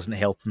really doesn't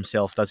help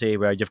himself, does he?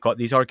 Where you've got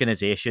these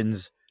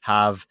organizations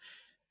have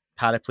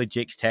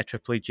paraplegics,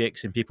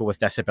 tetraplegics, and people with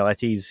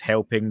disabilities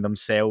helping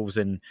themselves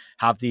and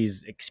have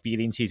these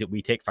experiences that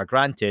we take for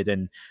granted.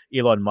 And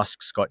Elon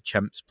Musk's got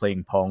chimps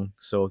playing Pong.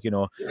 So,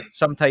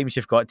 sometimes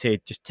you've got to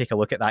just take a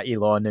look at that,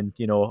 Elon, and,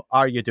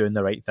 are you doing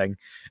the right thing?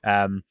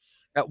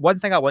 One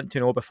thing I want to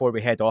know before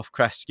we head off,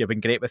 Chris, you've been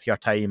great with your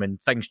time and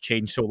things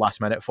changed so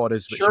last minute for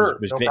us, which Sure,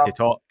 was no great problem. to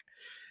talk.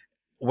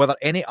 Were there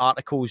any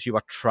articles you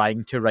were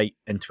trying to write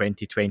in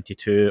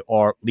 2022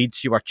 or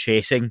leads you were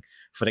chasing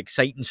for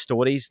exciting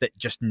stories that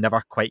just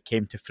never quite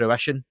came to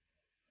fruition?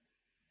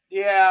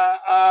 Yeah,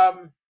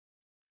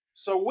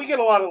 so we get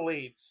a lot of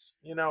leads.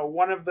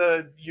 One of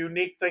the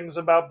unique things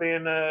about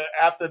being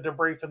at the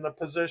debrief in the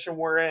position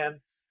we're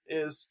in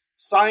is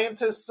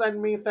scientists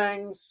send me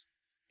things,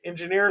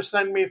 engineers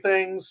send me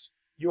things,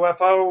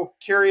 UFO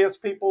curious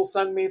people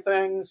send me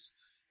things,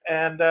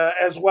 and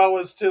as well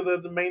as to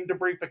the main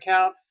debrief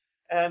account.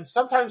 And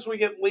sometimes we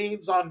get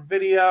leads on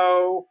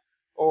video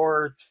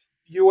or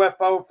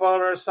UFO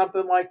photos,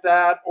 something like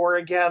that, or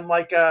again,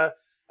 like a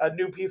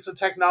new piece of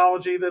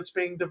technology that's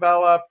being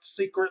developed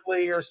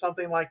secretly or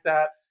something like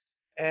that,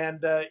 and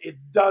it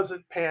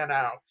doesn't pan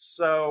out.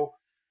 So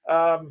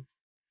I'm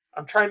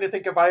trying to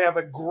think if I have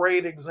a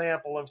great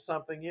example of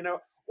something,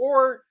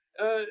 or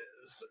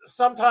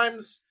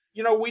sometimes,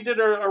 we did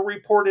a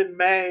report in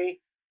May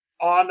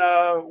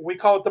on, we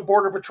call it the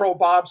Border Patrol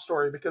Bob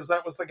story because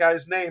that was the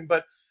guy's name,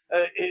 but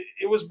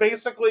it was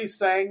basically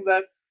saying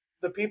that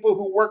the people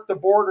who work the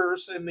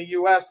borders in the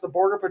U.S., the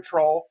Border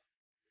Patrol,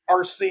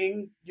 are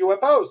seeing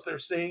UFOs. They're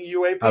seeing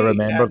UAP. I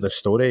remember the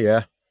story,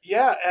 yeah.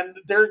 Yeah, and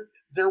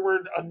there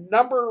were a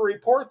number of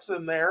reports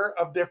in there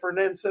of different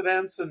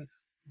incidents and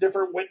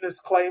different witness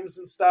claims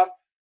and stuff.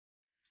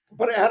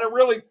 But it had a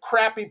really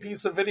crappy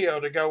piece of video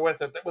to go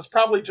with it that was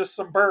probably just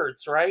some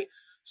birds, right?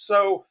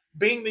 So,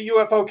 being the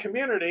UFO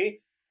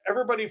community,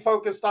 everybody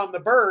focused on the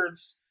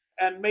birds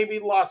and maybe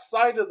lost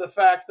sight of the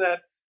fact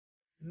that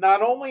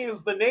not only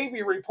is the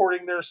Navy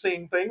reporting they're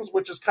seeing things,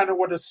 which is kind of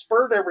what has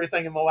spurred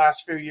everything in the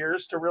last few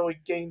years to really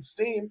gain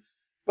steam,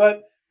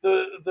 but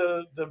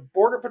the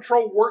Border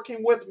Patrol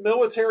working with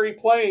military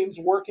planes,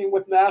 working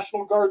with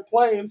National Guard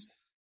planes,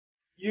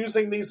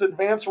 using these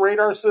advanced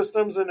radar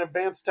systems and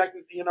advanced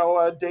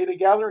data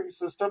gathering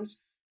systems,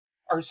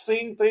 are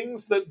seeing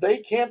things that they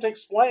can't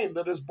explain.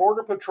 That, as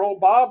Border Patrol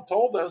Bob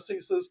told us, he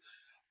says,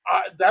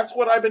 that's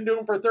what I've been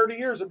doing for 30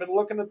 years. I've been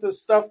looking at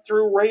this stuff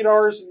through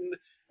radars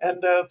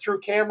and through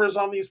cameras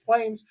on these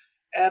planes,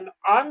 and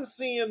I'm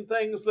seeing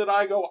things that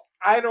I go,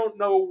 I don't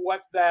know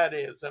what that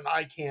is, and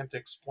I can't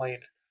explain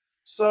it.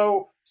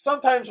 So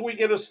sometimes we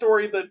get a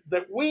story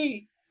that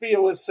we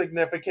feel is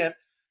significant,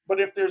 but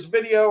if there's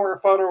video or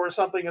photo or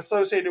something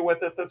associated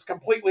with it that's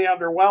completely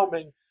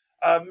underwhelming,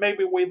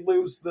 maybe we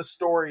lose the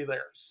story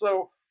there.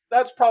 So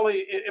that's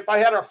probably, if I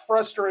had a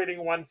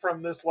frustrating one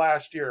from this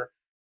last year,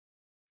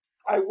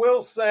 I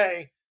will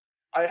say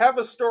I have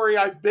a story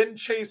I've been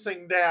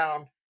chasing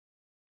down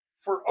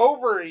for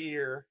over a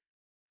year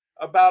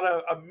about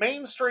a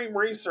mainstream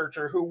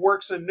researcher who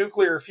works in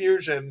nuclear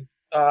fusion,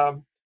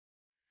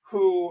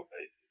 who,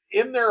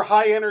 in their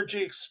high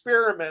energy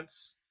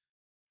experiments,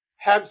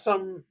 had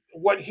some,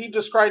 what he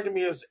described to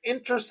me as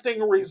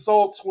interesting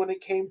results when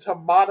it came to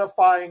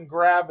modifying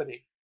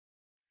gravity.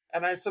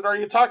 And I said, are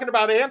you talking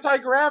about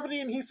anti-gravity?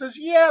 And he says,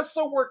 yeah,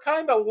 so we're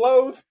kind of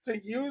loath to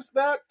use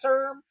that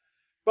term,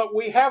 but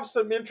we have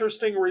some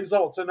interesting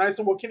results. And I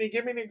said, well, can you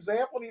give me an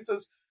example? And he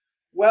says,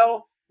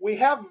 well, we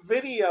have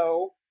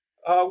video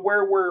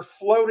where we're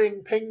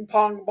floating ping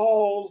pong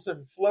balls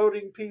and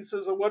floating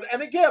pieces of wood.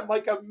 And again,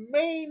 like a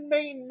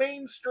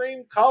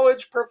mainstream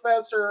college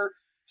professor,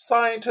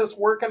 scientist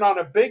working on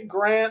a big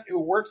grant who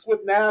works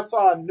with NASA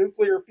on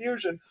nuclear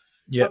fusion,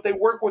 but they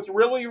work with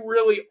really,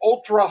 really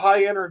ultra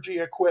high energy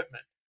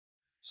equipment.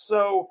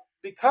 So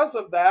because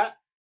of that,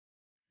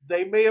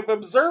 they may have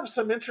observed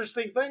some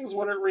interesting things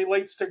when it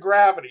relates to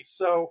gravity.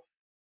 So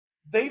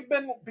they've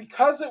been,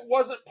 because it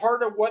wasn't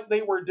part of what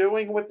they were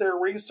doing with their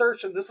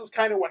research, and this is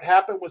kind of what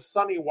happened with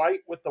Sonny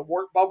White with the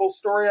warp bubble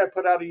story I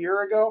put out a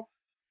year ago,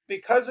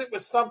 because it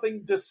was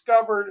something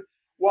discovered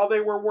while they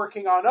were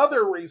working on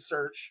other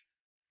research,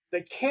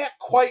 they can't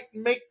quite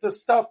make the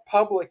stuff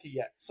public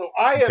yet. So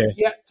I have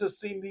yet to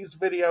see these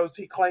videos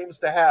he claims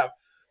to have.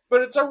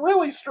 But it's a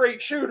really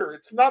straight shooter.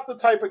 It's not the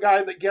type of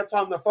guy that gets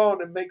on the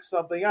phone and makes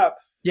something up.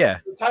 Yeah.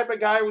 It's the type of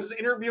guy who was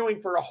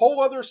interviewing for a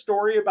whole other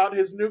story about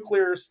his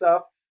nuclear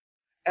stuff.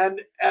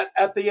 And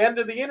at the end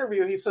of the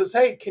interview, he says,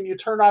 hey, can you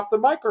turn off the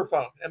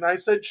microphone? And I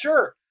said,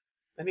 sure.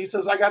 And he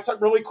says, I got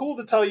something really cool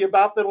to tell you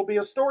about that'll be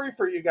a story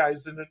for you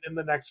guys in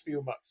the next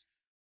few months.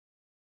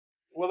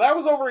 Well, that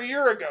was over a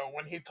year ago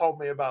when he told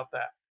me about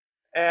that.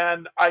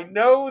 And I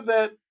know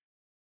that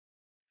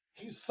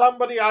he's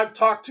somebody I've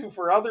talked to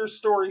for other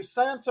stories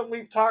since, and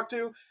we've talked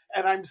to,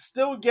 and I'm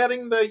still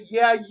getting the,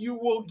 yeah, you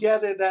will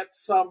get it at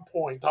some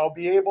point. I'll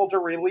be able to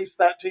release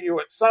that to you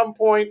at some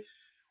point.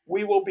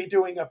 We will be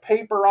doing a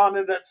paper on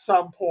it at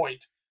some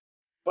point.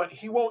 But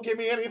he won't give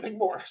me anything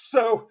more.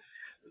 So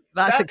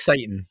that's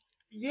exciting.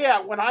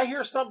 Yeah, when I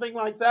hear something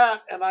like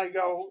that and I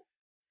go,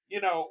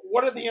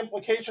 what are the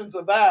implications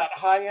of that?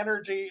 High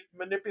energy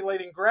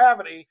manipulating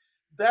gravity.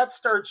 That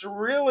starts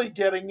really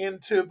getting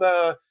into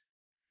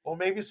well,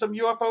 maybe some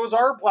UFOs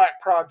are black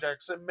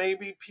projects, and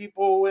maybe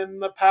people in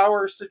the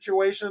power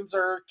situations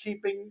are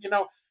keeping,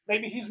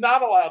 maybe he's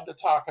not allowed to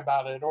talk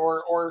about it,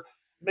 or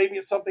maybe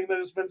it's something that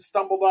has been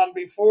stumbled on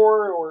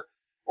before, or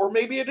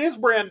maybe it is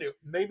brand new.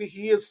 Maybe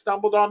he has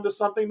stumbled onto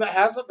something that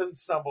hasn't been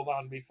stumbled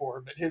on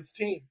before, but his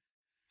team.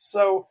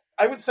 So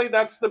I would say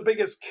that's the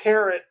biggest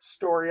carrot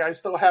story I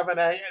still haven't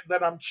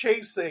that I'm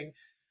chasing.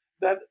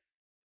 That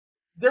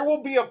there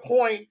will be a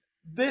point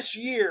this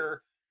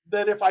year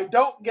that if I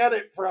don't get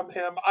it from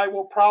him, I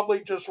will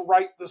probably just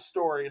write the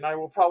story, and I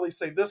will probably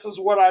say, this is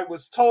what I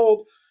was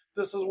told,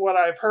 this is what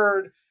I've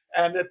heard,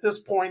 and at this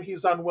point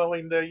he's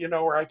unwilling to,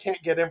 or I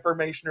can't get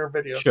information or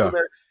video. Sure.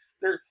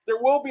 So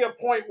there will be a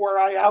point where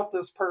I out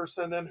this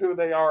person and who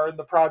they are and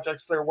the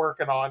projects they're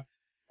working on,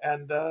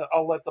 and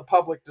I'll let the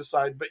public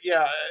decide. But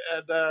yeah,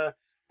 and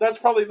that's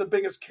probably the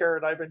biggest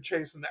carrot I've been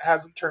chasing that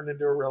hasn't turned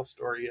into a real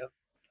story yet.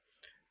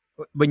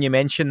 When you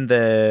mentioned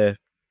the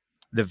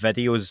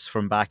videos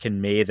from back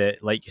in May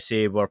that, like you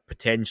say, were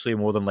potentially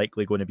more than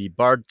likely going to be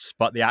birds,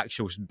 but the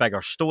actual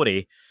bigger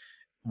story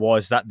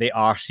was that they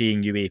are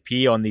seeing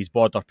UAP on these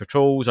border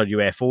patrols, or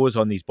UFOs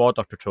on these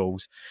border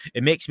patrols.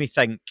 It makes me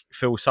think,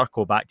 full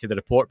circle back to the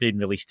report being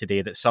released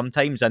today, that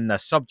sometimes in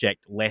this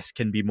subject, less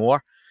can be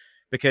more.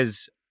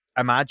 Because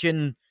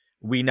imagine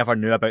we never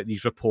knew about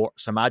these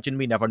reports. Imagine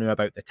we never knew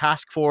about the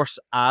task force,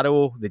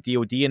 Arrow, the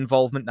DOD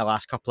involvement in the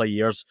last couple of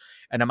years.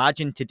 And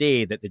imagine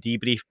today that the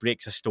debrief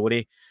breaks a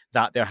story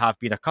that there have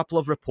been a couple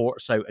of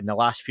reports out in the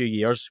last few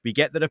years. We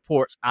get the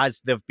reports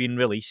as they've been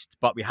released,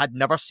 but we had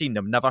never seen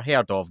them, never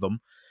heard of them.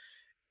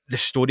 The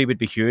story would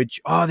be huge.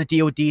 Oh, the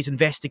DOD's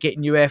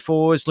investigating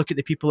UFOs. Look at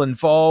the people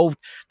involved.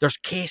 There's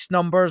case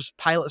numbers.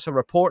 Pilots are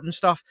reporting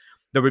stuff.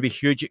 There would be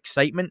huge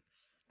excitement.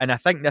 And I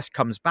think this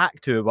comes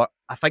back to what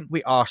I think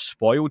we are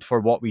spoiled for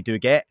what we do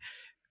get.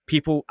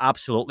 People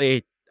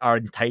absolutely are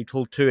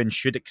entitled to and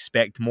should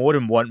expect more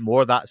and want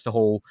more. That's the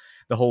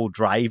whole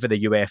drive of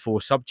the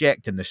UFO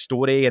subject and the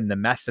story and the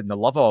myth and the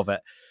love of it.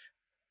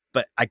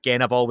 But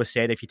again, I've always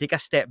said, if you take a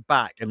step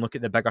back and look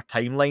at the bigger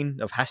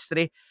timeline of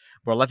history,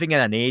 we're living in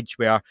an age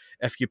where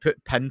if you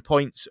put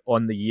pinpoints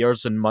on the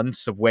years and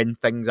months of when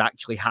things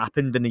actually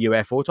happened in the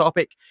UFO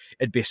topic,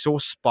 it'd be so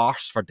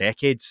sparse for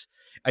decades.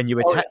 And you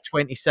would hit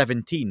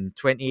 2017,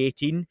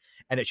 2018,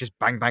 and it's just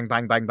bang, bang,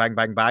 bang, bang, bang,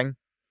 bang, bang.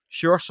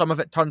 Sure, some of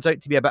it turns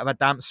out to be a bit of a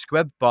damp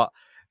squib, but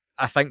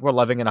I think we're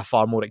living in a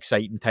far more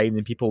exciting time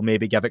than people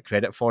maybe give it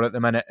credit for at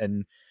the minute.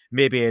 And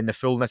maybe in the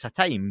fullness of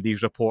time,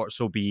 these reports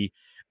will be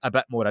a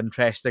bit more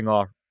interesting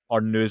or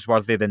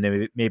newsworthy than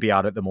they maybe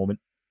are at the moment.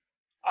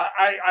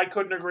 I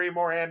couldn't agree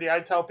more, Andy.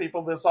 I tell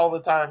people this all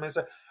the time.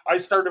 I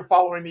started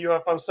following the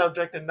UFO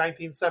subject in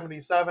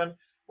 1977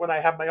 when I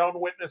had my own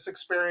witness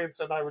experience,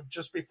 and I was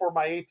just before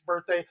my 8th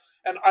birthday.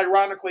 And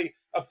ironically,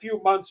 a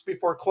few months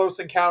before Close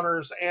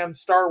Encounters and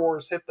Star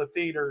Wars hit the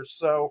theaters.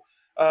 So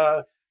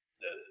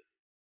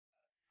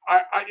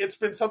it's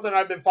been something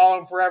I've been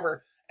following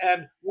forever.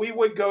 And we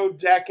would go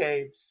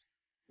decades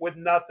with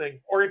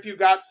nothing. Or if you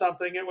got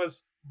something, it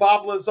was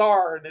Bob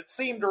Lazar, and it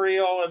seemed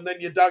real, and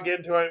then you dug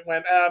into it and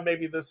went,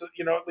 maybe this,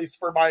 at least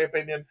for my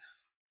opinion,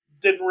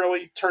 didn't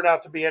really turn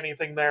out to be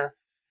anything there.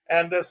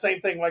 And same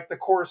thing like the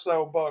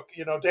Corso book,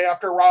 Day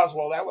After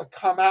Roswell, that would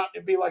come out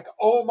and be like,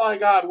 oh my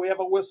God, we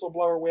have a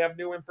whistleblower, we have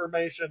new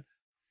information,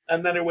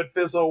 and then it would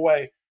fizzle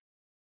away.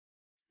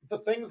 The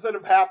things that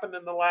have happened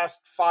in the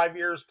last 5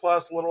 years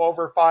plus, a little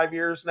over 5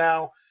 years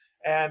now,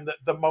 and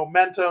the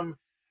momentum,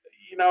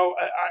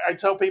 I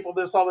tell people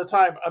this all the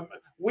time.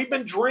 We've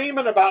been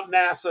dreaming about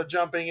NASA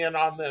jumping in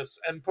on this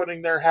and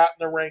putting their hat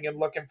in the ring and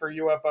looking for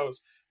UFOs.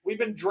 We've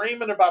been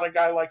dreaming about a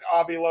guy like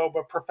Avi Loeb,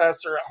 a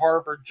professor at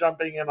Harvard,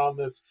 jumping in on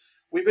this.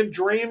 We've been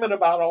dreaming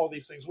about all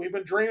these things. We've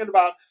been dreaming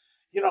about,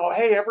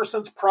 hey, ever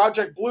since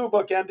Project Blue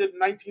Book ended in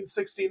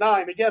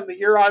 1969, again, the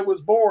year I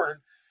was born,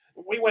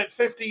 we went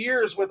 50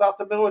 years without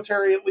the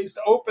military at least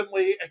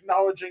openly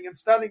acknowledging and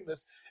studying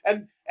this.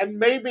 And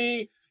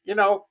maybe,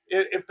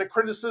 if the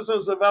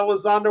criticisms of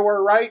Elizondo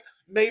are right,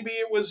 maybe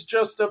it was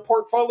just a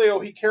portfolio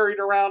he carried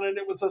around and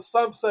it was a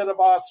subset of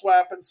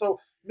OSWAP. And so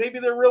maybe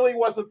there really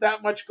wasn't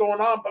that much going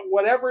on. But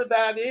whatever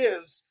that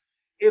is,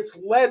 it's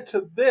led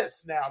to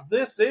this now.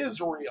 This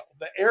is real.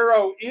 The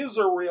Arrow is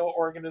a real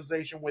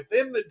organization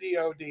within the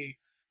DOD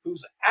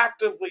who's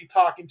actively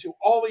talking to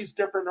all these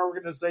different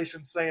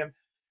organizations saying,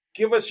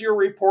 give us your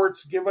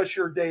reports, give us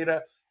your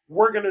data.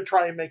 We're going to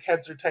try and make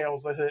heads or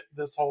tails of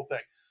this whole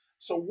thing.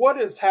 So what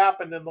has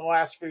happened in the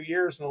last few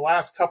years, in the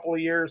last couple of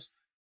years?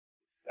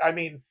 I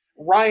mean,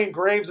 Ryan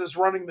Graves is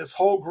running this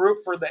whole group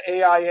for the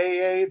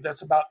AIAA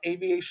that's about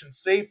aviation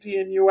safety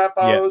in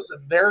UFOs,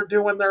 and they're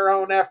doing their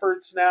own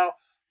efforts now.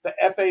 The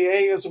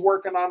FAA is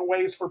working on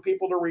ways for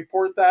people to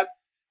report that.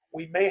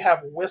 We may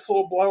have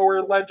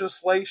whistleblower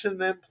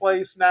legislation in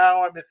place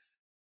now. I mean,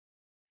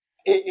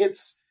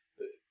 it's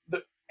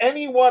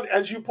anyone,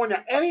 as you point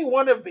out, any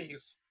one of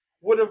these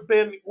would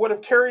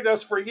have carried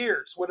us for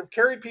years, would have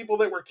carried people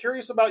that were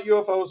curious about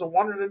UFOs and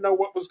wanted to know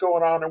what was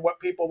going on and what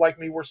people like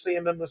me were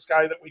seeing in the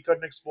sky that we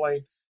couldn't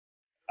explain.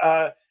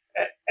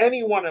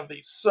 Any one of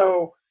these.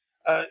 So,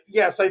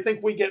 yes, I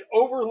think we get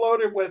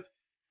overloaded with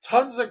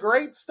tons of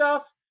great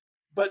stuff,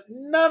 but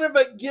none of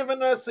it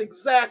giving us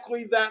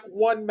exactly that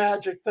one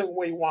magic thing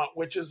we want,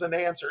 which is an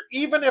answer.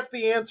 Even if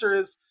the answer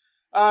is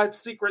it's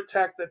secret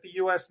tech that the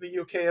US and the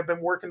UK have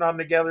been working on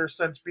together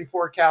since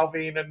before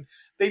Calvin, and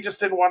they just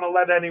didn't want to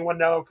let anyone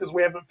know because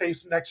we haven't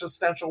faced an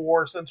existential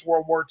war since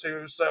World War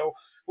II. So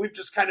we've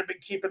just kind of been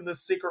keeping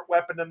this secret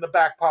weapon in the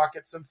back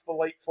pocket since the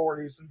late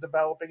 40s and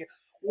developing it.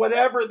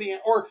 Whatever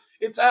or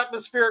it's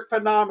atmospheric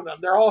phenomenon.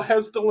 They're all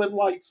Hessdalen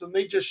lights and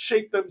they just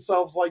shape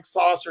themselves like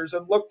saucers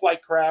and look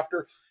like craft,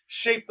 or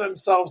shape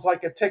themselves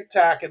like a Tic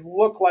Tac and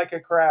look like a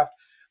craft,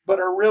 but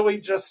are really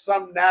just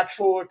some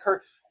natural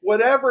occurrence.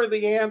 Whatever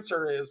the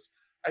answer is,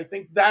 I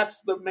think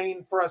that's the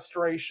main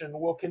frustration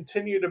will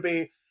continue to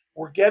be.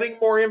 We're getting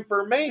more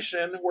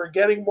information, we're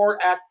getting more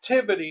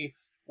activity.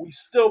 We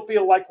still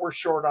feel like we're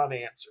short on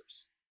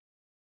answers.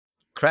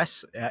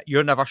 Chris,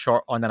 you're never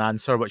short on an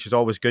answer, which is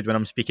always good when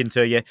I'm speaking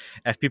to you.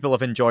 If people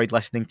have enjoyed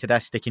listening to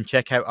this, they can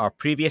check out our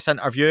previous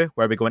interview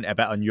where we go into a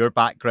bit on your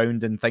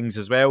background and things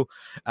as well.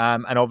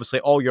 And obviously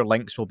all your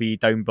links will be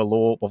down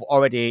below. We've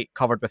already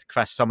covered with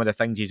Chris some of the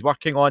things he's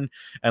working on,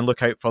 and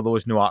look out for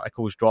those new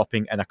articles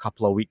dropping in a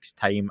couple of weeks'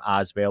 time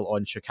as well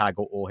on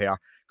Chicago O'Hare.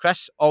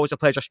 Chris, always a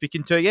pleasure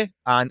speaking to you,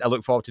 and I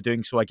look forward to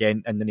doing so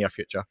again in the near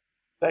future.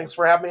 Thanks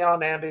for having me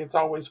on, Andy. It's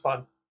always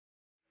fun.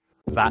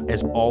 That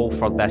is all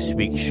for this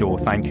week's show.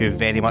 Thank you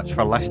very much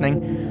for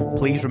listening.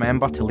 Please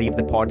remember to leave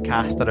the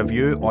podcast a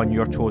review on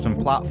your chosen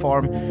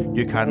platform.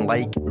 You can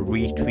like,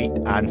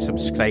 retweet and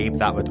subscribe.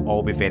 That would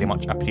all be very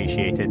much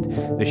appreciated.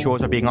 The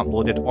shows are being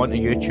uploaded onto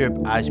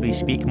YouTube as we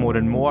speak more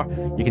and more.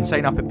 You can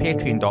sign up at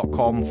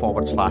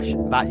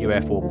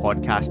patreon.com/thatUFO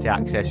podcast to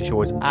access the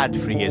shows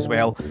ad-free as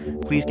well.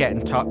 Please get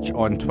in touch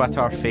on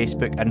Twitter,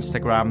 Facebook,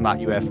 Instagram, That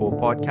UFO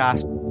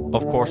Podcast.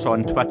 Of course,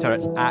 on Twitter,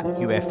 it's at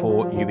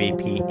UFO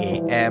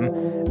UAPAM.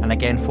 And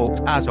again, folks,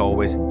 as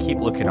always, keep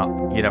looking up.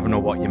 You never know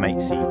what you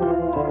might see.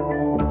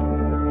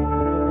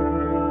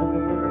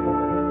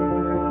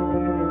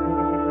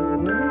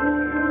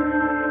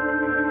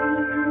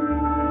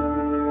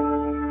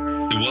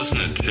 It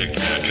wasn't a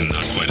tic-tac and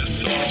not quite a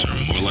saucer,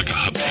 more like a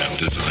hubcap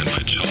designed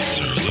by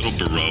Chaucer, a little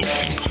baroque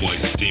and quite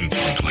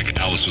steampunk, like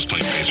Alice was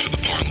playing bass for the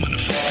Parliament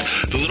of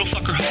Folk. The little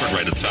fucker hovered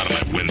right outside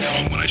of my window,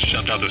 and when I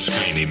shoved out the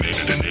screen, he made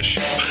it an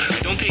issue. I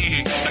don't think he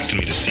expected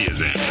me to see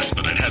his ass,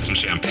 but I'd had some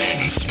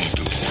champagne and smoked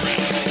a little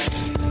ass.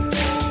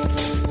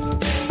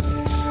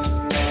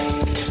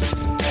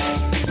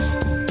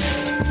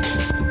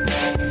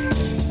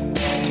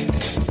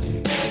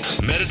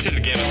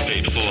 Meditative gamma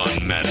state full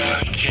on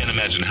meta. Can't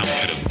imagine how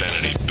it could have been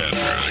any better.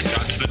 I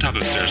got to the top of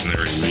the stairs and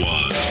there he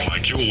was.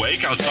 Like, you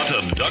awake? I was about to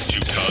abduct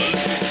you, cuz.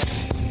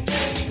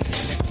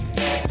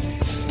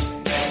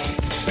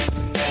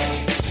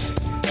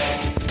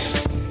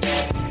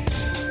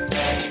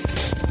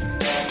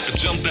 I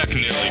jumped back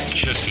and nearly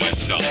kissed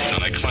myself,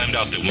 and I climbed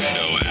out the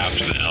window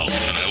after the elf,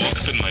 and I woke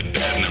up in my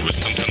bed and there was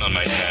something on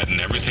my head and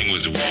everything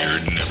was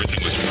weird and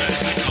everything was red.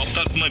 And I called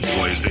out to my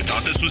boys. They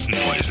thought this was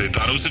noise. They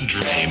thought it was a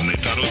dream. They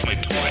thought it was my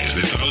toys.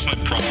 They thought it was my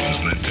problems,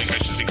 and they think I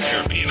should seek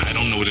therapy, and I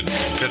don't know what it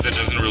is because it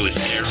doesn't really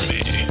scare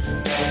me.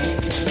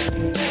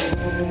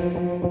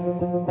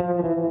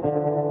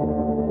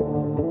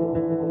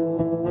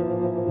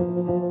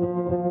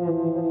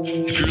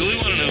 If you really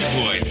want to know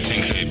who I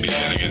think may be,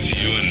 then against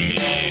you and me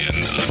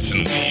and us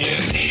and we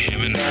and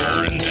him and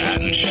her and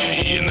that and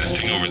she and that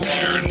thing over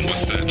there and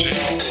what's that, Jay?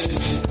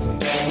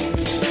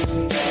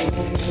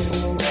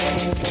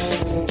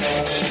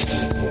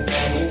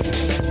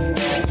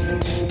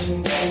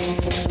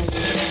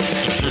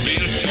 But if we're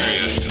being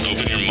serious,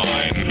 open your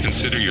mind,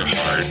 consider your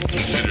heart,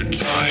 consider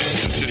time,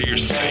 consider your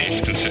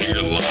space, consider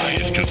your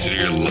lies, consider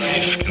your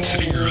life,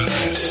 consider your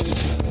eyes.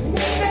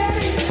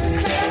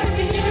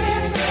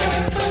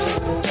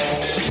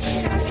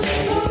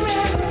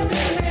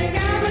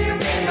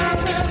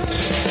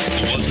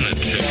 It wasn't a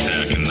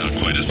tic-tac and not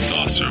quite a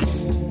saucer.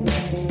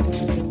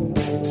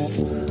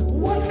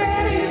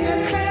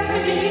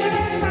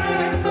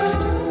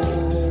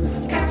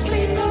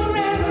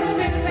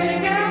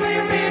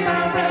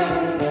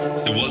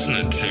 It wasn't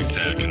a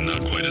tic-tac and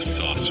not quite a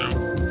saucer.